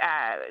mentioned,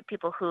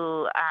 people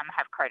who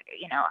have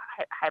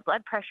high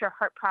blood pressure,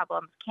 heart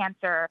problems,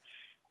 cancer,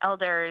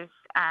 elders,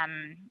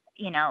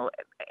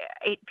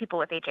 people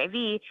with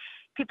HIV,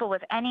 people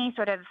with any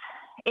sort of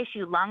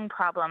issue, lung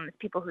problems,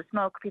 people who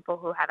smoke, people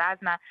who have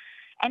asthma,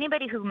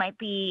 anybody who might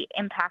be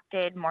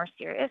impacted more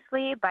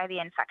seriously by the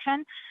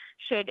infection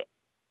should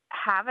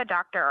have a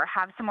doctor or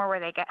have somewhere where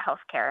they get health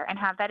care and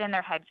have that in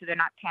their head so they're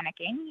not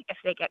panicking if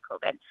they get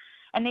COVID.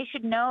 And they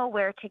should know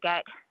where to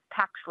get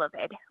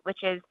Paxlovid,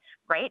 which is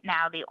right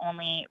now the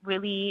only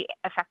really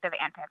effective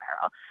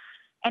antiviral.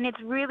 And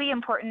it's really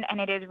important, and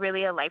it is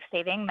really a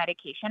life-saving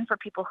medication for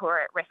people who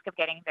are at risk of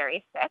getting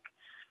very sick.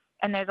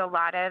 And there's a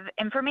lot of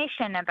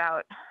information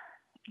about,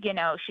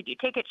 should you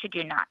take it, should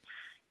you not?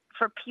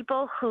 For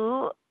people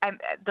who,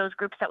 those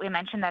groups that we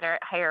mentioned that are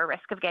at higher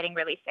risk of getting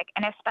really sick,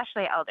 and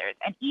especially elders,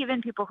 and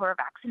even people who are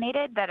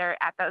vaccinated that are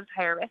at those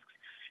higher risks,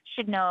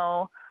 should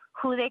know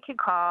who they could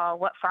call,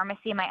 what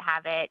pharmacy might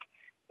have it,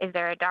 is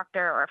there a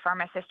doctor or a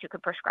pharmacist who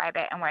could prescribe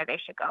it, and where they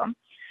should go.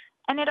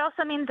 And it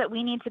also means that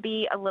we need to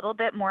be a little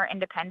bit more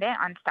independent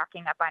on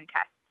stocking up on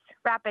tests,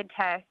 rapid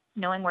tests,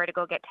 knowing where to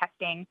go get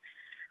testing.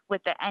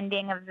 With the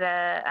ending of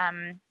the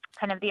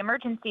kind of the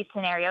emergency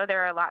scenario,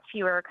 there are a lot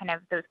fewer kind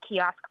of those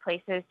kiosk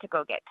places to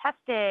go get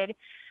tested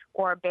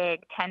or big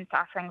tents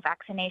offering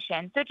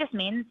vaccination. So it just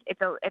means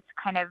it's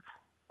kind of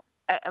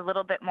a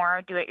little bit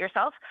more do it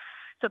yourself.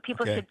 So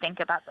people should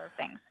think about those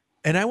things.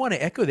 And I want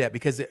to echo that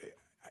because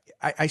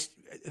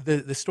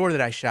the store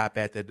that I shop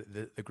at,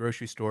 the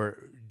grocery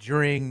store,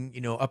 during,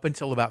 up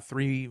until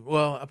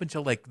up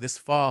until like this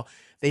fall,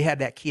 they had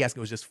that kiosk. It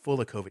was just full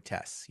of COVID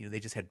tests. They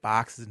just had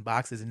boxes and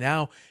boxes. And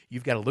now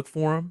you've got to look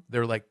for them.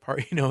 They're like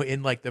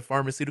in like the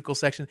pharmaceutical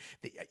section.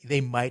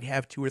 They might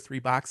have 2 or 3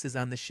 boxes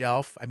on the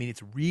shelf. I mean,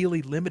 it's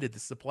really limited, the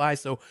supply.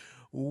 So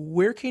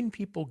where can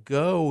people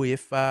go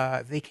if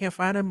they can't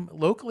find them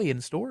locally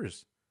in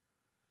stores?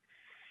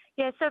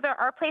 Yeah, so there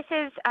are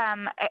places,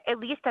 at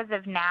least as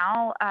of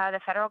now,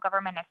 the federal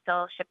government is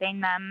still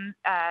shipping them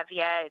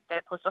via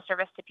the Postal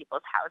Service to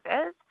people's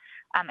houses.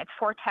 It's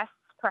 4 tests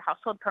per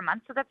household per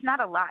month, so that's not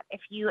a lot.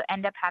 If you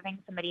end up having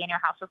somebody in your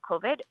house with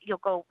COVID, you'll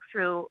go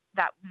through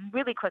that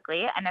really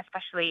quickly, and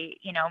especially,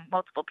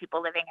 multiple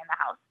people living in the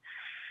house.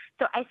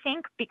 So I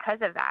think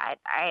because of that,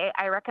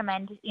 I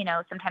recommend,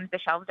 sometimes the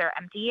shelves are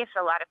empty if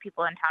a lot of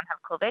people in town have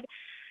COVID,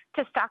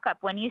 to stock up.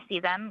 When you see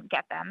them,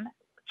 get them.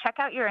 Check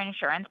out your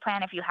insurance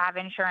plan if you have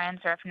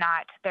insurance, or if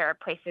not, there are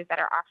places that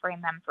are offering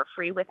them for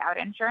free without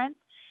insurance,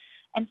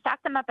 and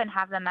stock them up and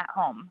have them at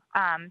home.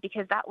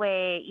 Because that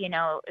way,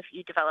 if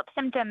you develop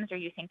symptoms or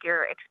you think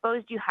you're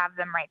exposed, you have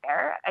them right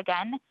there.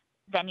 Again,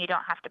 then you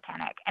don't have to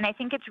panic. And I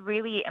think it's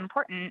really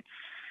important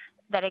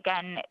that,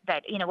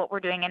 what we're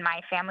doing in my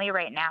family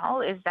right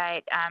now is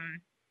that,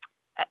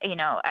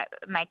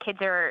 my kids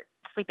are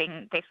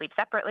sleeping, they sleep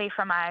separately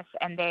from us,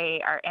 and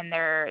they are in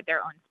their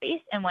own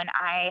space. And when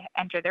I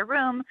enter their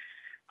room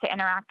to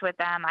interact with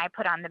them, I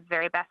put on the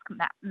very best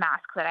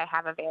mask that I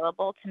have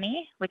available to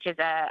me, which is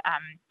a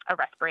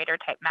respirator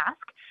type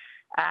mask,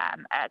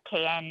 a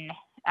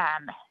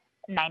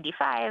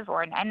KN95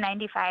 or an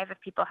N95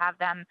 if people have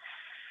them,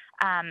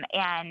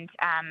 and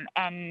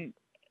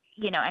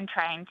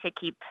trying to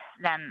keep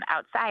them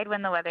outside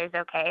when the weather's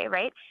okay,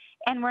 right?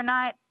 And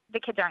the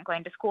kids aren't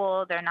going to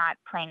school, they're not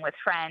playing with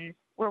friends.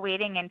 We're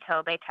waiting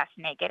until they test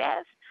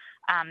negative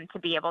to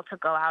be able to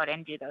go out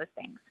and do those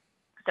things.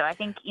 So I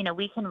think,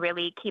 we can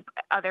really keep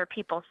other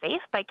people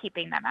safe by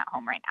keeping them at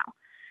home right now.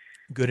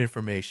 Good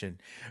information.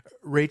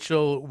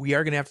 Rachel, we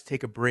are going to have to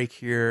take a break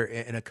here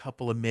in a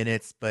couple of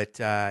minutes, but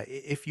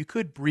if you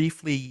could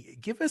briefly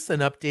give us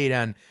an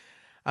update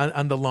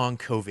on the long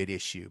COVID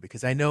issue,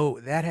 because I know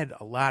that had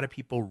a lot of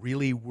people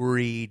really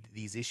worried,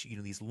 these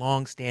issues, these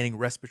long-standing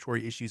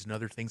respiratory issues and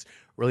other things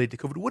related to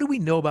COVID. What do we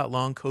know about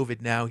long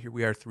COVID now? Here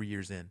we are 3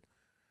 years in.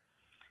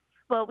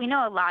 Well, we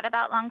know a lot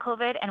about long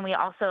COVID, and we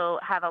also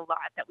have a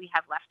lot that we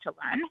have left to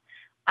learn.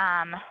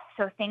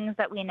 So things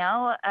that we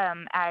know,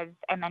 as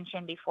I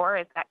mentioned before,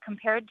 is that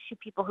compared to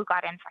people who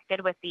got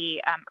infected with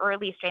the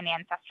early strain, the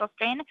ancestral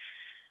strain,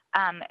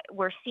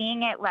 we're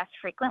seeing it less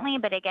frequently.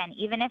 But again,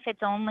 even if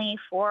it's only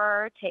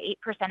 4 to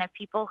 8% of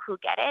people who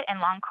get it, and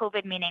long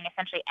COVID meaning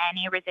essentially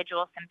any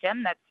residual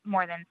symptom that's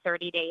more than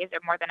 30 days or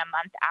more than a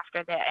month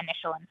after the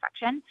initial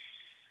infection,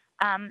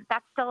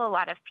 that's still a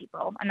lot of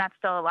people, and that's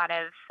still a lot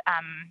of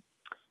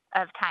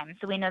time.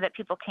 So we know that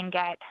people can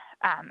get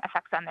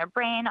effects on their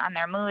brain, on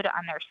their mood,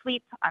 on their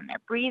sleep, on their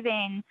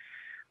breathing,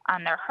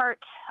 on their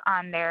heart,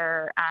 on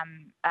their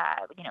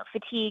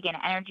fatigue and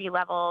energy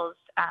levels,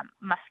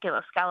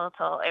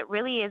 musculoskeletal. It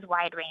really is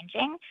wide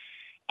ranging.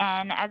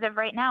 And as of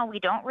right now, we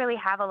don't really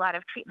have a lot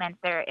of treatments.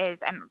 There is,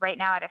 I'm right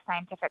now at a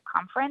scientific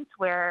conference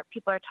where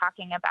people are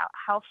talking about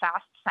how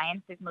fast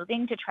science is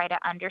moving to try to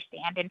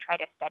understand and try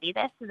to study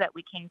this so that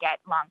we can get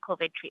long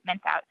COVID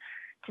treatments out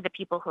to the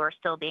people who are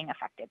still being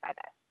affected by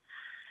this.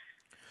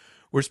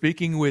 We're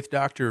speaking with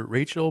Dr.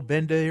 Rachel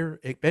Bender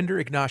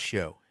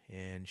Ignacio,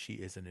 and she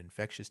is an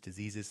infectious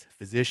diseases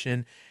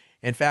physician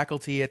and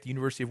faculty at the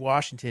University of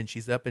Washington.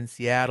 She's up in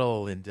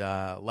Seattle, and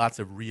lots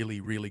of really,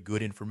 really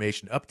good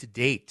information,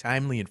 up-to-date,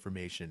 timely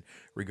information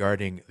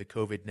regarding the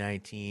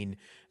COVID-19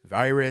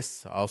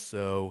 virus,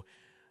 also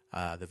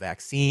the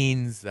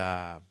vaccines,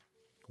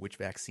 which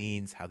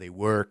vaccines, how they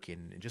work,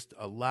 and just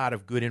a lot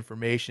of good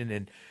information.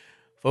 And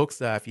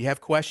folks, if you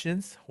have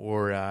questions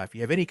or if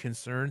you have any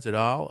concerns at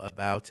all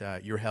about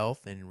your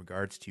health in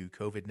regards to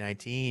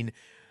COVID-19,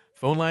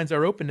 phone lines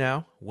are open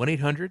now,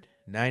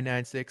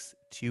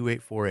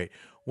 1-800-996-2848.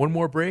 One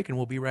more break and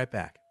we'll be right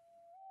back.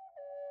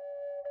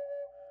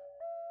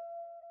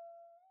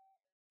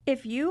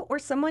 If you or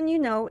someone you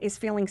know is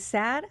feeling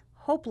sad,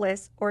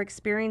 hopeless, or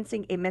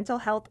experiencing a mental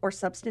health or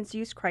substance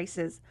use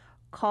crisis,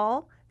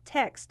 call,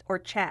 text, or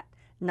chat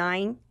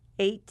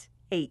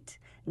 988.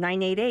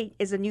 988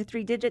 is a new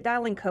 3-digit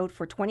dialing code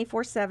for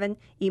 24/7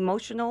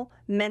 emotional,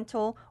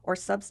 mental, or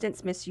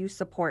substance misuse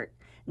support.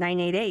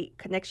 988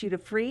 connects you to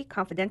free,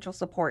 confidential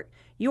support.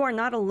 You are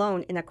not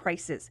alone in a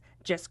crisis.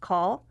 Just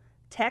call,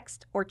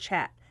 text, or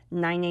chat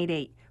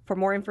 988. For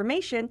more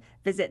information,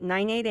 visit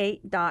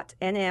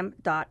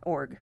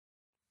 988.nm.org.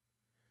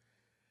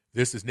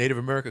 This is Native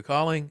America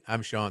Calling.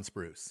 I'm Sean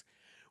Spruce.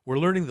 We're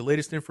learning the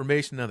latest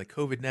information on the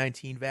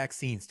COVID-19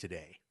 vaccines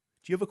today.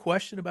 Do you have a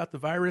question about the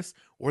virus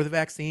or the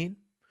vaccine?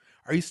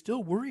 Are you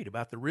still worried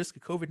about the risk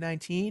of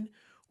COVID-19,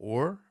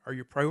 or are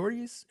your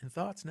priorities and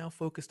thoughts now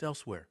focused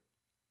elsewhere?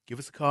 Give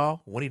us a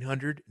call,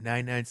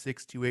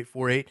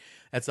 1-800-996-2848.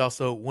 That's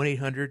also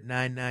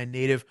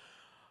 1-800-99-NATIVE.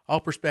 All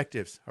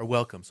perspectives are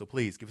welcome, so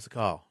please give us a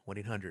call,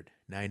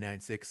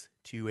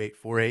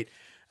 1-800-996-2848.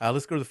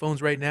 Let's go to the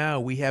phones right now.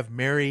 We have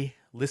Mary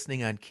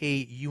listening on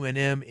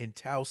KUNM in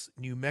Taos,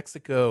 New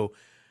Mexico.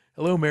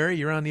 Hello, Mary.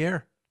 You're on the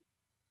air.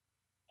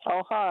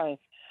 Oh, hi.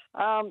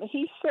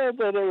 He said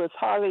that it was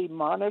highly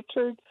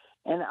monitored,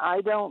 and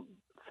I don't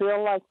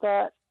feel like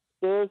that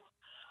is.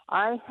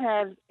 I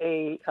had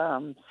a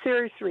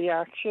serious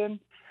reaction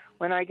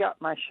when I got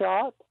my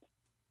shot,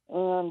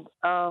 and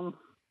I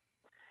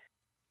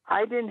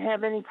didn't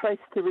have any place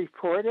to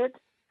report it.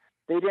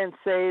 They didn't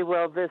say,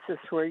 well, this is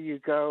where you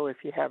go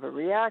if you have a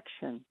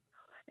reaction.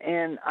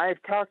 And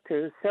I've talked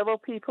to several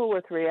people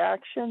with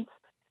reactions,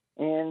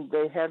 and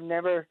they have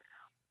never.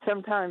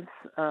 Sometimes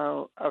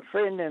a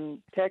friend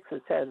in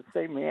Texas had the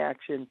same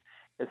reaction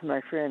as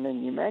my friend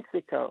in New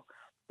Mexico,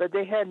 but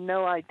they had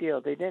no idea.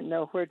 They didn't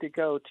know where to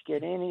go to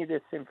get any of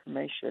this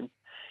information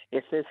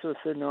if this was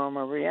a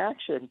normal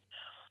reaction.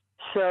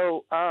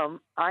 So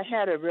I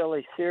had a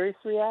really serious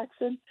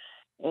reaction,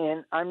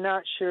 and I'm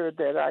not sure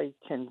that I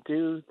can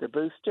do the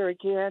booster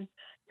again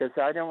because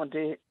I don't want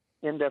to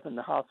end up in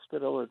the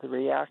hospital with a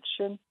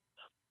reaction.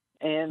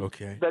 And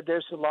But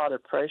there's a lot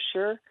of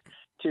pressure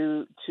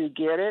to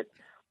get it.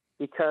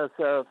 Because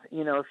of,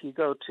 if you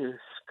go to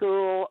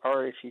school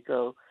or if you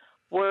go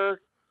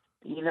work,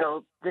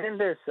 then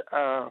there's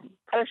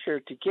pressure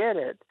to get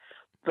it.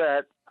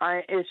 But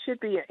it should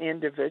be an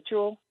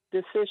individual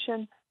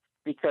decision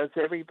because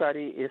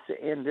everybody is an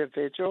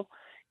individual.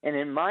 And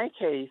in my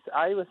case,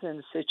 I was in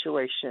a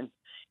situation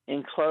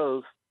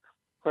enclosed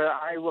where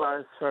I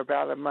was for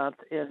about a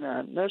month in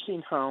a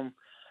nursing home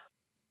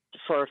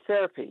for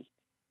therapy.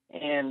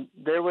 And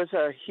there was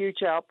a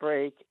huge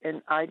outbreak,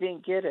 and I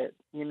didn't get it.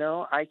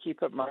 I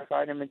keep up my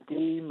vitamin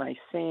D, my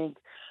zinc.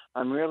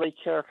 I'm really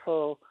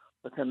careful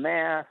with the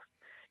mask.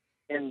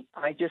 And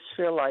I just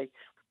feel like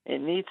it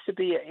needs to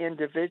be an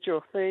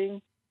individual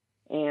thing.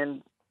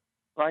 And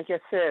like I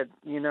said,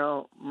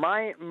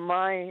 my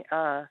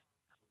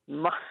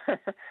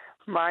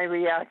my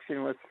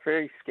reaction was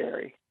very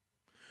scary.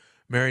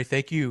 Mary,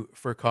 thank you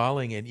for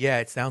calling. And yeah,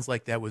 it sounds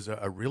like that was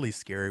a really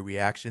scary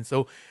reaction.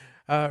 So,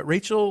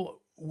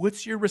 Rachel,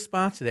 what's your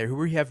response to that? Here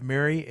we have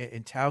Mary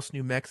in Taos,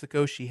 New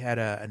Mexico. She had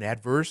an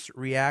adverse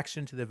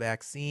reaction to the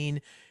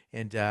vaccine,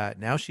 and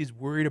now she's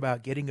worried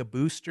about getting a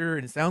booster.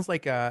 And it sounds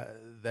like the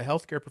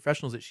healthcare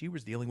professionals that she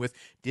was dealing with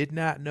did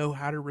not know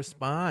how to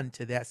respond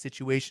to that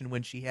situation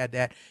when she had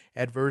that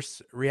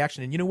adverse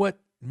reaction. And you know what?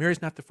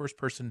 Mary's not the first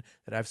person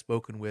that I've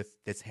spoken with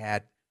that's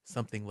had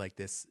something like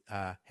this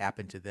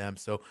happen to them.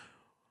 So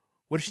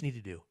what does she need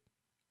to do?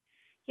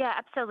 Yeah,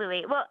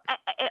 absolutely. Well,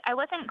 I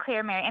wasn't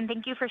clear, Mary, and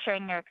thank you for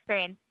sharing your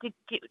experience.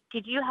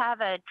 Did you have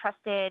a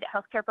trusted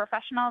healthcare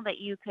professional that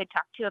you could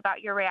talk to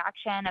about your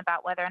reaction,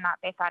 about whether or not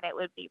they thought it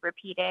would be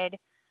repeated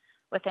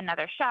with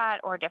another shot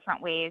or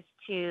different ways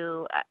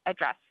to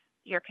address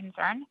your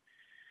concern?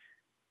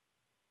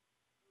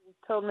 He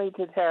told me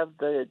to have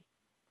the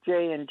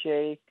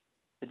J&J,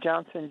 the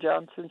Johnson &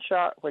 Johnson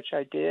shot, which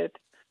I did.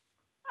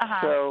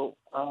 Uh-huh.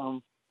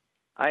 So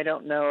I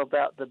don't know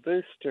about the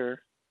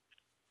booster.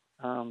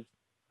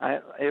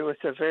 It was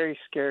a very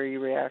scary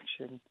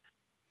reaction.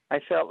 I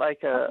felt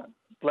like a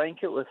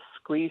blanket was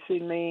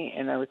squeezing me,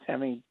 and I was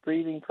having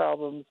breathing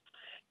problems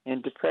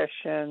and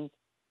depression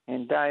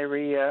and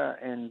diarrhea,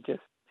 and just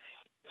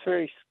it's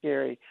very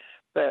scary.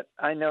 But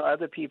I know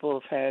other people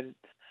have had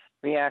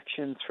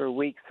reactions for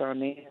weeks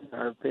on end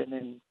or been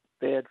in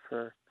bed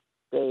for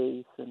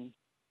days and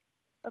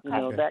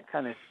that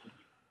kind of thing.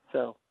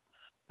 So,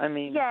 I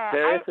mean,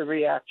 there is a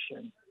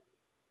reaction.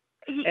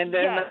 And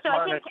they're not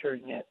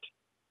monitoring it.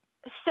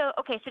 So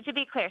to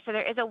be clear, so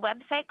there is a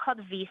website called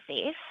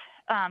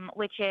vSafe,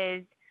 which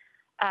is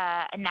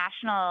a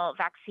national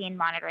vaccine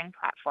monitoring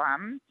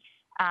platform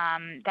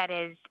that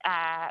is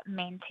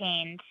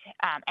maintained,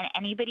 and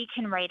anybody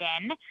can write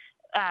in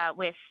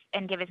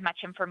and give as much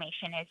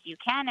information as you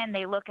can, and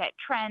they look at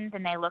trends,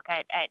 and they look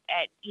at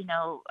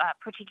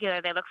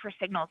they look for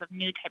signals of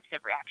new types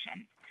of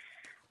reactions.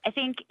 I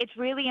think it's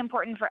really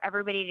important for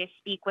everybody to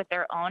speak with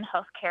their own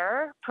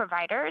healthcare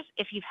providers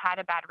if you've had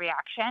a bad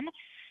reaction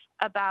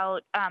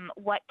about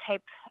what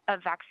type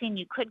of vaccine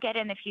you could get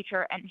in the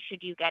future and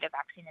should you get a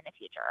vaccine in the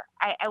future.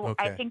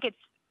 I think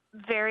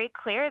it's very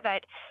clear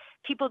that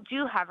people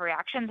do have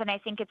reactions, and I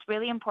think it's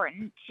really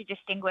important to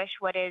distinguish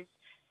what is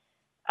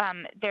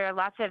there are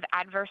lots of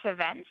adverse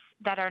events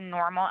that are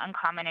normal and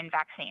common in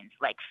vaccines,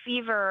 like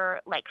fever,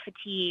 like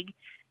fatigue,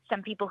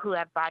 some people who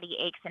have body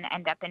aches and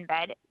end up in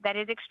bed. That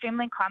is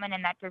extremely common,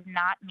 and that does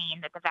not mean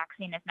that the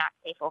vaccine is not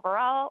safe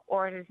overall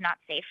or it is not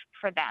safe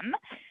for them.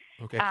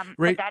 Okay.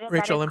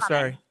 Rachel, I'm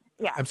sorry.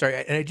 Yeah. I'm sorry.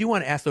 And I do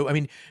want to ask, though, I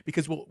mean,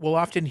 because we'll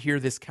often hear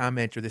this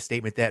comment or this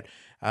statement that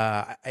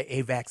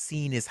a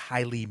vaccine is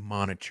highly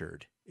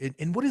monitored.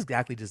 And what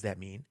exactly does that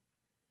mean?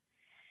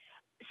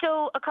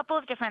 So a couple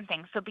of different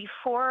things. So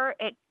before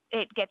it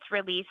gets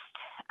released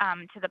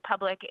to the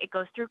public, it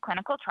goes through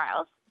clinical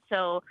trials.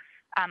 So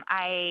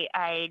I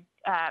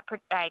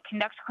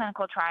conduct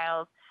clinical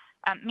trials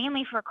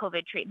mainly for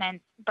COVID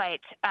treatments, but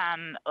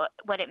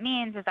what it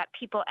means is that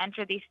people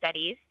enter these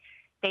studies.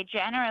 They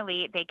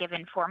give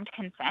informed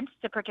consent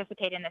to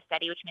participate in the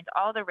study, which means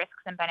all the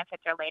risks and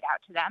benefits are laid out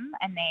to them,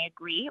 and they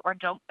agree or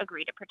don't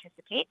agree to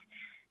participate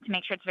to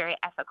make sure it's very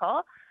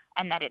ethical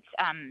and that it's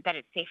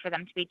safe for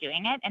them to be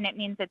doing it. And it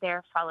means that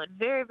they're followed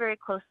very, very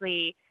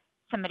closely.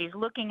 Somebody's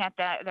looking at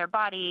their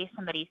body,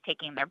 somebody's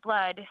taking their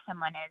blood,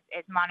 someone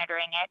is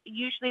monitoring it.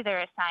 Usually they're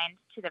assigned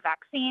to the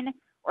vaccine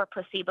or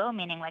placebo,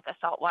 meaning like a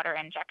saltwater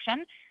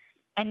injection.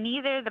 And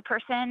neither the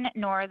person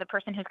nor the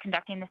person who's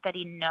conducting the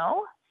study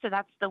know. So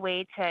that's the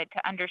way to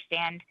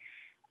understand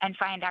and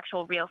find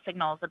actual real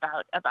signals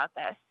about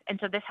this. And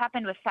so this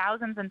happened with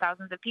thousands and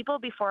thousands of people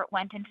before it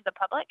went into the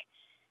public.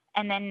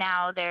 And then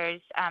now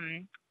there's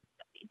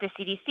the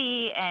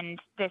CDC and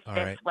this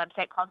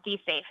website called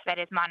vSafe that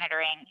is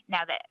monitoring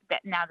now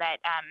that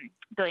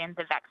billions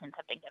of vaccines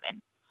have been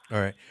given. All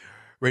right.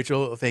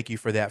 Rachel, thank you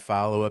for that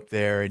follow-up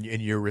there and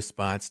your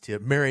response to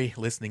Mary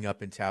listening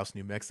up in Taos,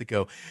 New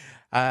Mexico.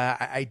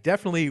 I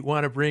definitely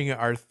want to bring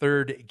our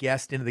third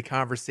guest into the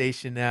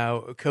conversation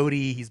now.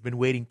 Cody, he's been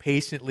waiting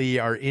patiently,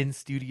 our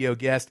in-studio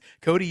guest.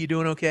 Cody, you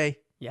doing okay?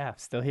 Yeah,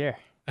 still here.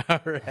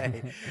 All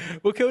right.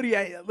 Well, Cody,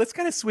 let's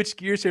kind of switch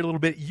gears here a little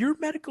bit. Your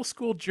medical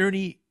school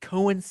journey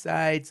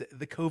coincides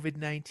the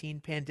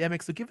COVID-19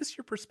 pandemic. So give us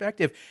your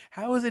perspective.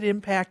 How has it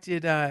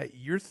impacted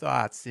your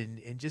thoughts and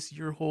just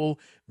your whole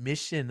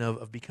mission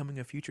of becoming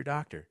a future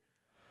doctor?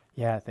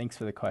 Yeah, thanks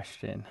for the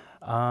question.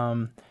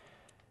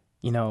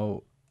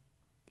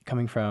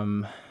 Coming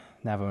from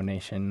Navajo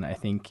Nation, I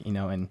think,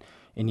 in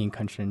Indian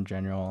country in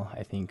general,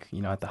 I think,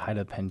 at the height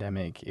of the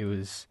pandemic, it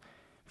was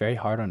very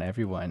hard on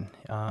everyone.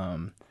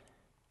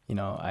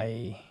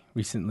 I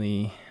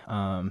recently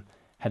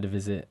had to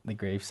visit the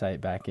gravesite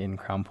back in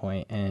Crown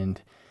Point,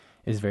 and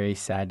it was very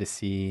sad to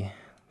see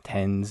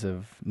tens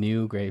of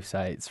new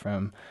gravesites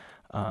from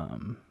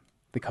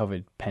the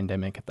COVID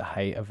pandemic at the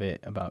height of it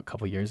about a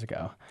couple years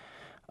ago.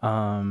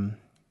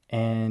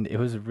 And it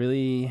was a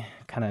really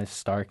kind of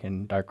stark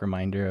and dark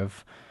reminder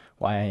of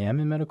why I am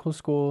in medical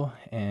school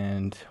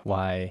and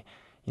why,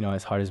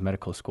 as hard as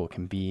medical school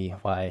can be,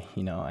 why,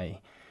 I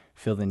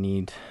feel the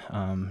need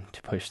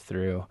to push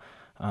through.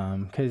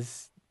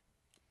 Because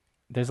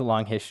there's a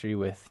long history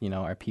with,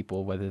 our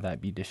people, whether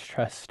that be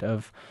distrust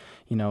of,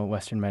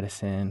 Western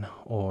medicine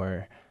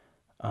or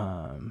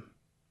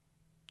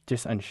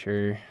just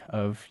unsure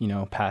of,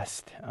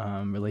 past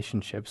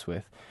relationships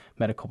with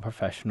medical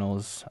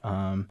professionals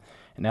and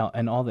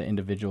all the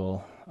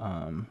individual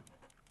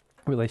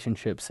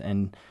relationships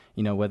and,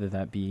 whether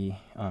that be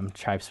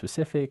tribe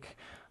specific.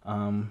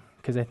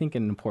 Because I think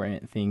an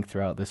important thing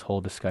throughout this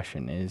whole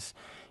discussion is,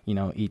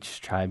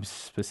 each tribe's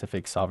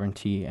specific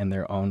sovereignty and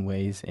their own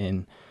ways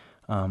in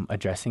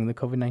addressing the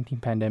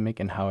COVID-19 pandemic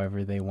and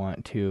however they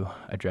want to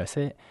address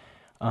it.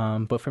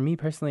 But for me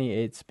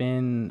personally, it's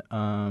been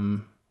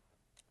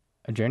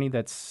a journey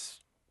that's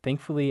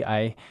thankfully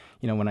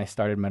when I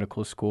started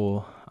medical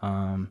school,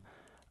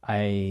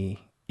 it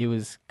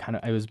was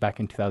back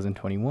in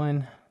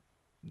 2021.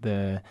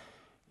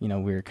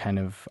 We were kind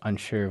of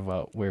unsure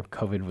about where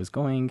COVID was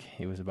going.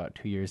 It was about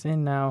 2 years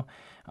in now.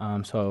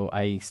 So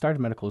I started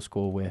medical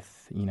school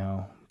with,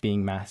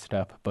 being masked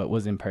up, but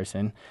was in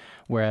person,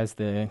 whereas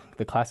the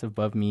class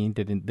above me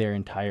did their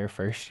entire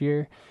first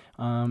year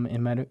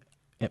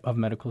of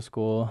medical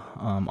school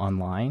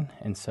online.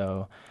 And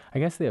so I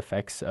guess the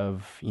effects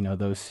of,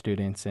 those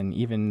students and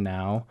even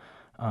now,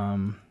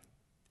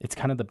 it's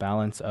kind of the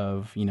balance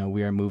of,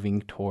 we are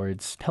moving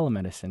towards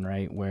telemedicine,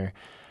 right? Where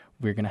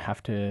we're going to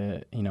have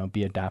to,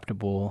 be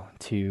adaptable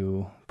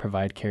to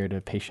provide care to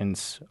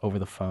patients over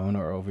the phone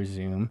or over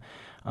Zoom,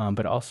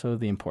 but also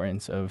the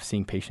importance of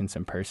seeing patients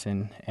in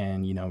person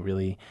and,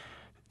 really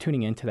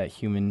tuning into that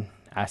human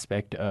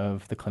aspect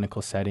of the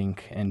clinical setting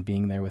and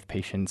being there with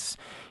patients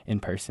in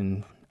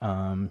person,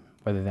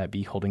 whether that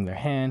be holding their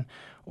hand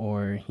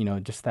or,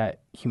 just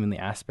that humanly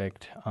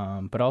aspect.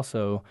 But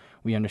also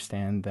we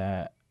understand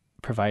that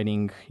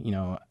providing,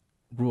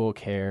 rural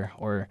care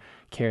or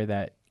care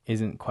that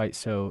isn't quite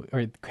so,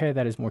 or care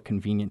that is more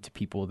convenient to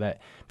people,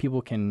 that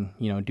people can,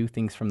 do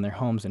things from their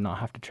homes and not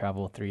have to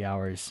travel 3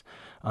 hours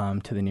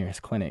to the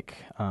nearest clinic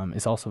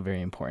is also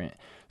very important.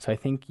 So I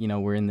think,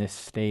 we're in this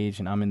stage,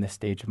 and I'm in this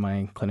stage of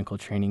my clinical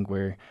training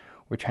where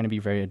we're trying to be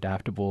very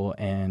adaptable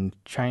and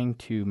trying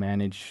to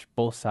manage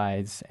both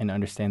sides and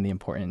understand the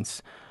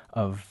importance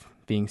of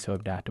being so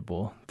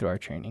adaptable through our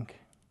training.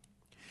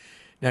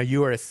 Now,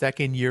 you are a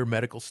second-year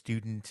medical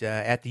student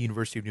at the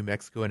University of New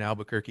Mexico in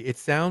Albuquerque. It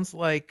sounds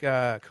like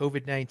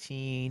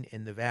COVID-19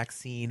 and the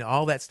vaccine,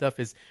 all that stuff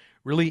is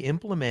really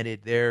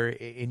implemented there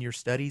in your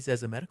studies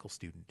as a medical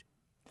student.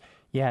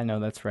 Yeah, no,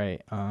 that's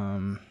right.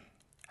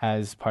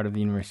 As part of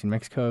the University of New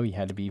Mexico, you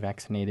had to be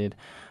vaccinated.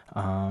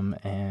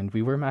 And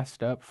we were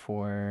masked up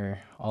for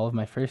all of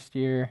my first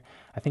year.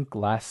 I think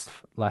last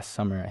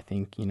summer, I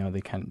think,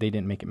 they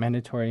didn't make it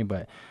mandatory,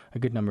 but a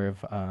good number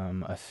of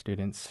us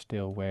students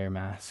still wear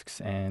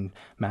masks, and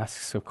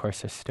masks, of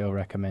course, are still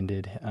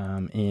recommended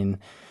in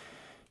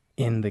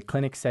the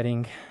clinic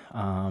setting.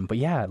 But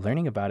yeah,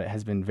 learning about it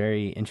has been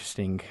very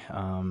interesting.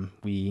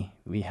 We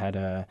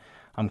had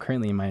I'm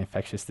currently in my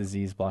infectious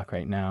disease block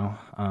right now,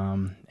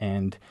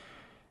 and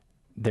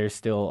there's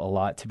still a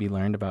lot to be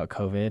learned about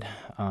COVID,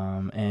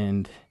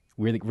 and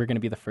we're going to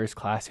be the first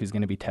class who's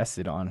going to be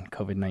tested on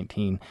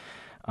COVID-19,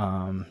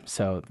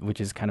 so which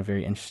is kind of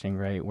very interesting,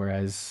 right?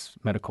 Whereas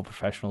medical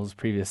professionals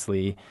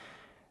previously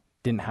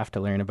didn't have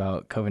to learn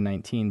about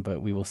COVID-19,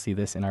 but we will see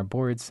this in our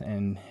boards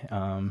and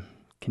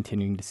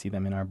continuing to see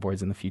them in our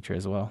boards in the future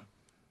as well.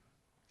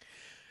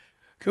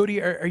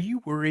 Cody, are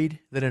you worried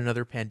that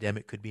another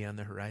pandemic could be on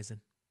the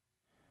horizon?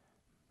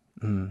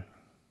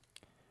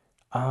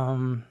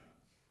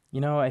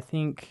 I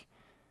think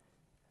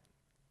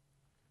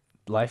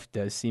life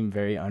does seem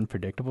very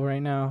unpredictable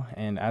right now.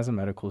 And as a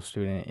medical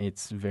student,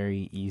 it's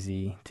very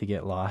easy to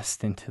get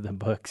lost into the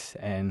books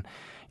and,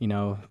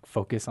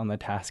 focus on the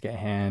task at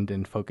hand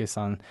and focus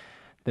on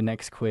the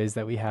next quiz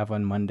that we have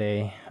on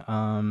Monday.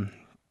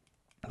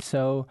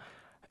 So,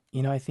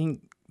 I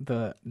think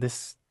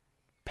this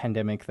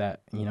pandemic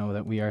that,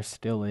 that we are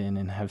still in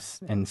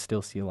and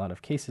still see a lot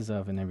of cases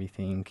of and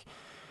everything,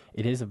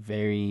 it is a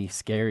very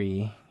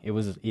scary, it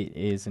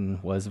is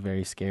and was a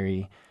very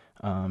scary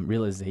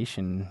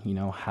realization,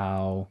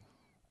 how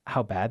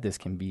bad this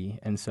can be.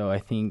 And so I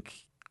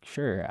think,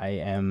 sure, I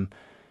am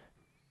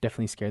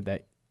definitely scared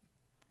that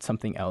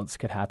something else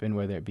could happen,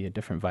 whether it be a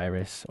different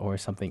virus or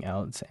something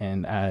else.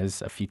 And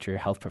as a future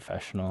health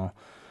professional,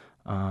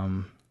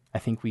 I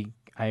think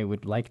I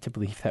would like to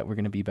believe that we're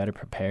going to be better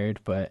prepared,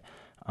 but,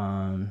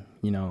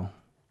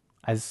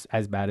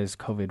 as bad as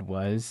COVID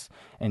was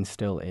and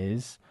still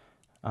is,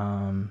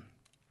 I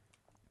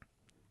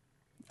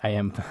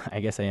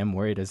guess I am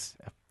worried as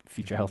a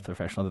future health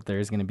professional that there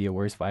is going to be a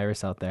worse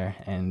virus out there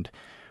and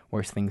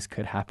worse things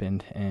could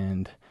happen.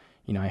 And,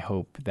 I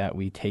hope that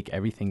we take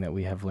everything that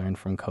we have learned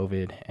from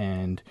COVID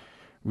and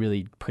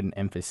really put an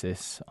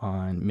emphasis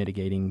on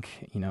mitigating,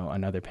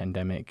 another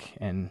pandemic,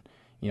 and,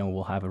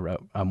 we'll have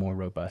a more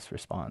robust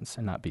response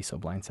and not be so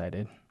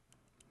blindsided.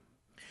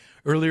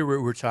 Earlier, we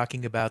were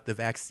talking about the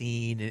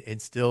vaccine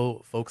and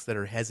still folks that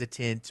are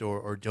hesitant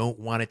or don't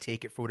want to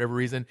take it for whatever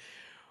reason.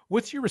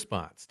 What's your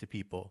response to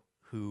people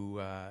who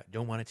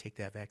don't want to take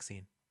that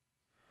vaccine?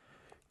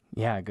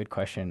 Yeah, good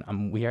question.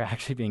 We are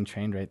actually being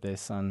trained right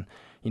this on,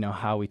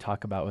 how we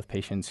talk about with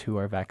patients who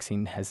are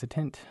vaccine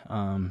hesitant.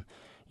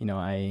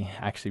 I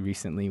actually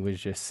recently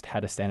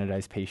had a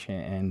standardized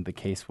patient, and the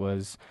case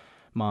was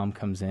mom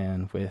comes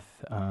in with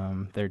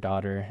their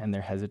daughter, and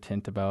they're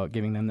hesitant about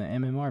giving them the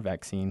MMR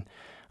vaccine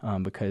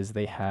because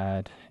they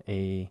had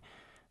a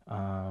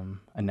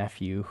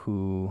nephew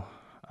who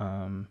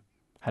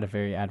had a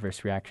very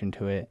adverse reaction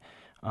to it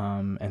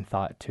and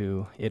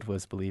it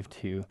was believed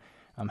to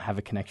have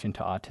a connection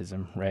to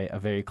autism, right? A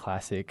very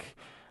classic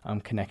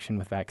connection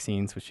with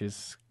vaccines, which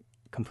is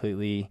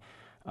completely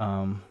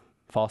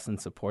false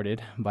and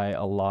supported by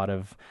a lot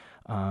of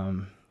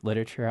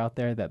literature out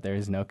there that there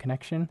is no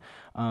connection.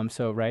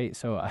 So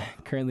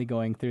I'm currently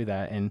going through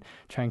that and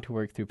trying to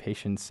work through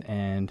patients.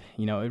 And,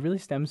 it really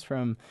stems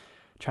from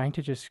trying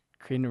to just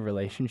create a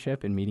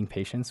relationship and meeting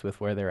patients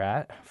with where they're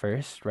at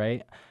first,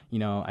 right?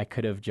 I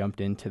could have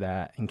jumped into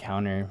that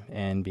encounter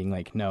and being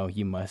like, no,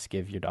 you must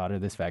give your daughter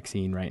this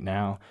vaccine right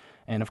now.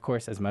 And of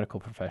course, as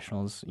medical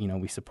professionals,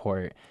 we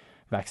support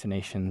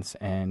vaccinations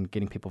and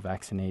getting people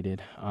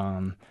vaccinated.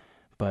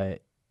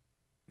 But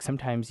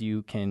sometimes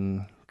you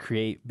can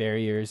create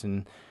barriers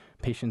and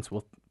patients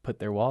will put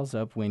their walls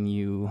up when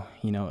you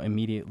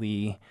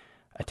immediately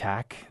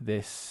attack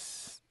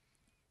this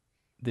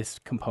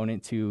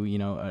component to,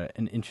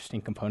 an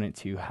interesting component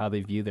to how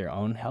they view their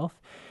own health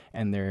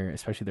and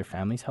especially their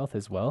family's health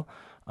as well.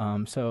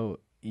 So,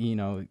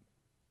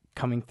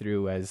 coming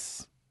through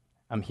as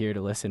I'm here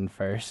to listen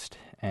first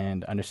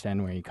and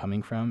understand where you're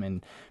coming from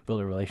and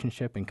build a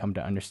relationship and come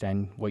to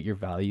understand what your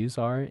values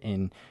are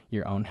in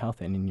your own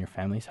health and in your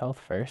family's health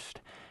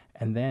first.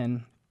 And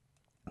then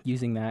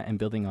using that and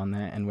building on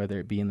that, and whether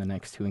it be in the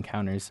next two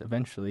encounters,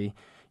 eventually,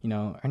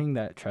 earning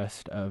that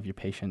trust of your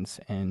patients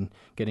and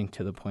getting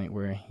to the point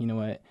where, you know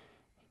what,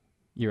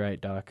 you're right,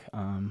 doc.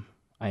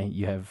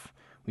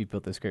 We've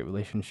built this great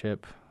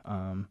relationship.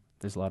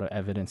 There's a lot of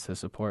evidence to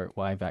support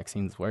why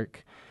vaccines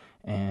work.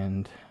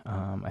 And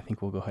I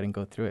think we'll go ahead and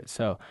go through it.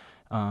 So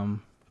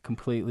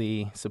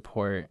completely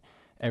support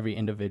every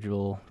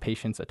individual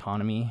patient's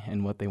autonomy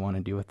and what they want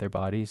to do with their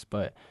bodies.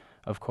 But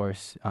of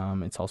course,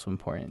 it's also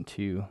important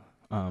to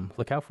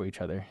look out for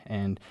each other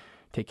and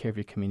take care of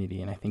your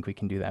community. And I think we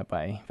can do that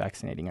by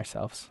vaccinating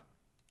ourselves.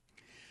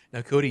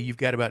 Now, Cody, you've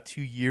got about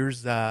 2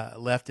 years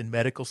left in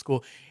medical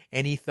school.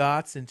 Any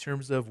thoughts in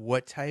terms of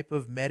what type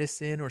of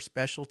medicine or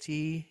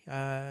specialty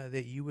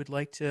that you would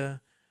like to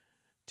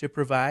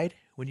provide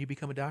when you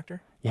become a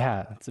doctor?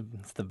 Yeah,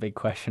 it's the big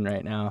question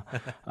right now.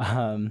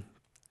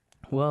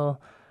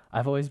 Well,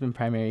 I've always been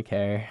primary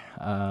care.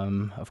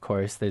 Of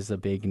course, there's a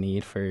big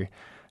need for,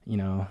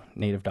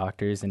 Native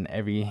doctors in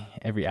every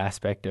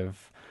aspect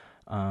of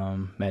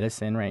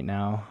medicine right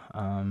now.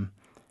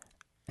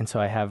 And so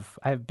I have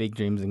big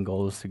dreams and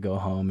goals to go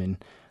home and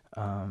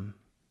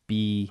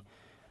be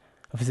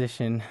a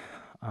physician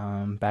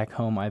back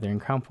home, either in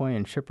Crown Point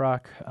and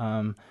Shiprock.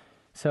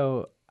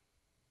 So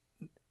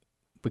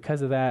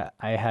because of that,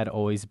 I had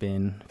always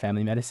been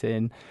family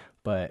medicine,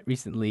 but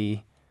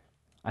recently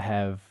I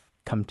have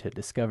come to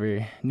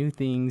discover new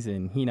things.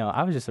 And,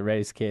 I was just a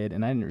raised kid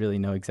and I didn't really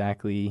know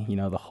exactly,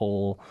 the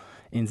whole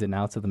ins and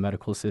outs of the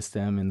medical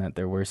system, and that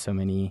there were so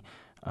many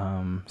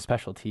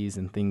specialties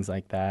and things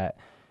like that.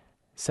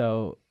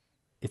 So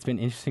it's been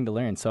interesting to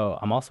learn. So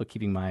I'm also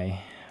keeping my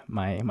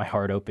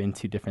heart open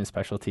to different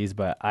specialties,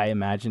 but I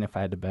imagine if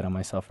I had to bet on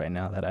myself right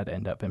now that I'd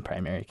end up in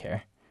primary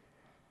care.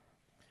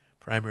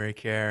 Primary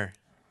care.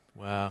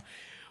 Wow.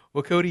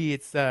 Well, Cody,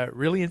 it's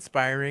really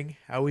inspiring.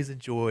 I always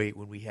enjoy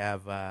when we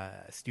have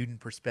student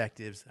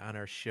perspectives on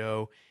our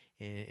show,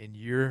 and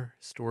your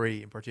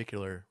story in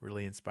particular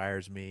really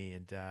inspires me.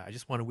 And I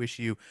just want to wish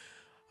you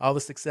all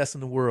the success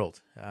in the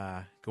world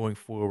going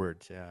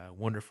forward.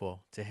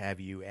 Wonderful to have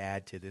you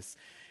add to this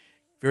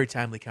very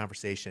timely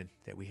conversation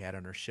that we had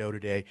on our show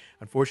today.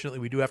 Unfortunately,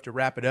 we do have to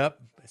wrap it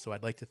up, so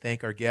I'd like to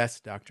thank our guests,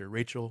 Dr.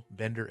 Rachel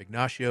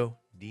Bender-Ignacio,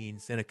 Dean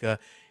Seneca,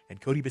 and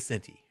Cody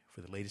Vicente,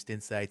 for the latest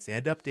insights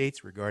and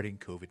updates regarding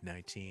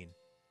COVID-19.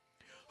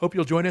 Hope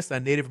you'll join us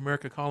on Native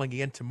America Calling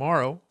again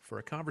tomorrow for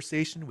a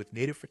conversation with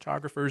Native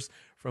photographers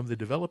from the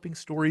Developing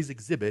Stories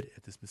exhibit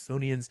at the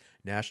Smithsonian's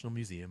National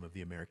Museum of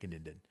the American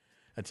Indian.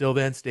 Until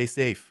then, stay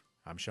safe.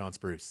 I'm Sean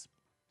Spruce.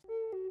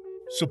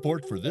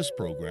 Support for this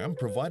program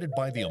provided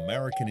by the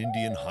American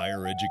Indian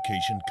Higher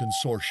Education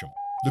Consortium,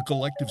 the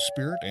collective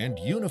spirit and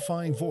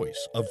unifying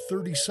voice of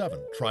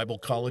 37 tribal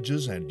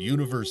colleges and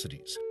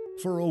universities.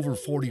 For over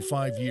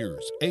 45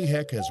 years,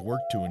 AHEC has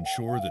worked to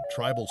ensure that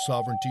tribal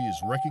sovereignty is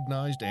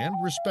recognized and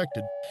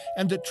respected,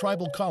 and that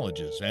tribal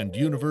colleges and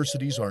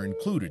universities are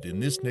included in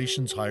this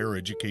nation's higher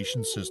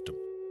education system.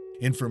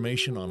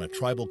 Information on a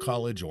tribal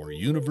college or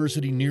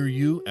university near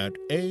you at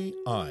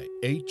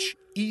aihec.org.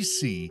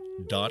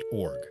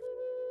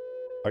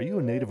 Are you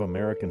a Native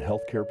American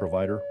healthcare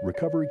provider,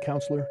 recovery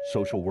counselor,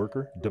 social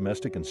worker,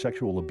 domestic and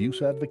sexual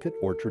abuse advocate,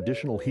 or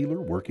traditional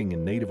healer working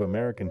in Native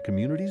American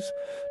communities?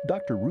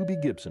 Dr. Ruby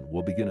Gibson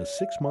will begin a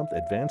 6-month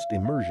advanced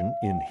immersion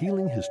in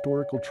healing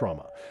historical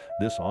trauma.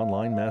 This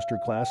online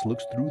masterclass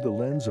looks through the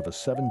lens of a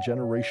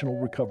 7-generational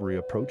recovery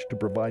approach to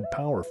provide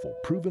powerful,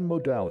 proven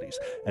modalities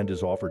and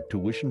is offered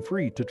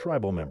tuition-free to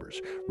tribal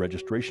members.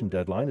 Registration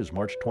deadline is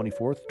March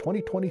 24th,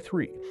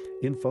 2023.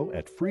 Info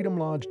at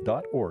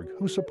freedomlodge.org,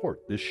 who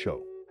support this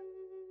show.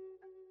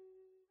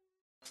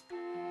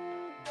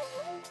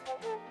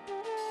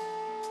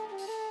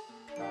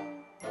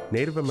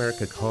 Native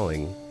America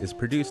Calling is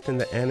produced in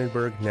the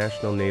Annenberg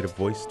National Native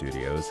Voice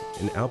Studios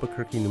in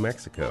Albuquerque, New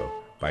Mexico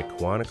by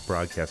Koahnic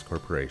Broadcast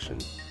Corporation,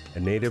 a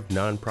Native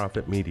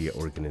nonprofit media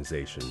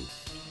organization.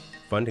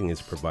 Funding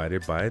is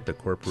provided by the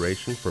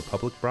Corporation for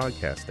Public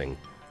Broadcasting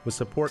with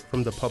support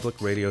from the Public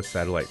Radio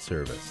Satellite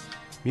Service.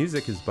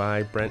 Music is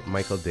by Brent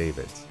Michael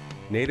Davids.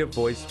 Native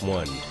Voice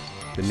One,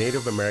 the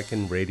Native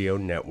American Radio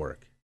Network.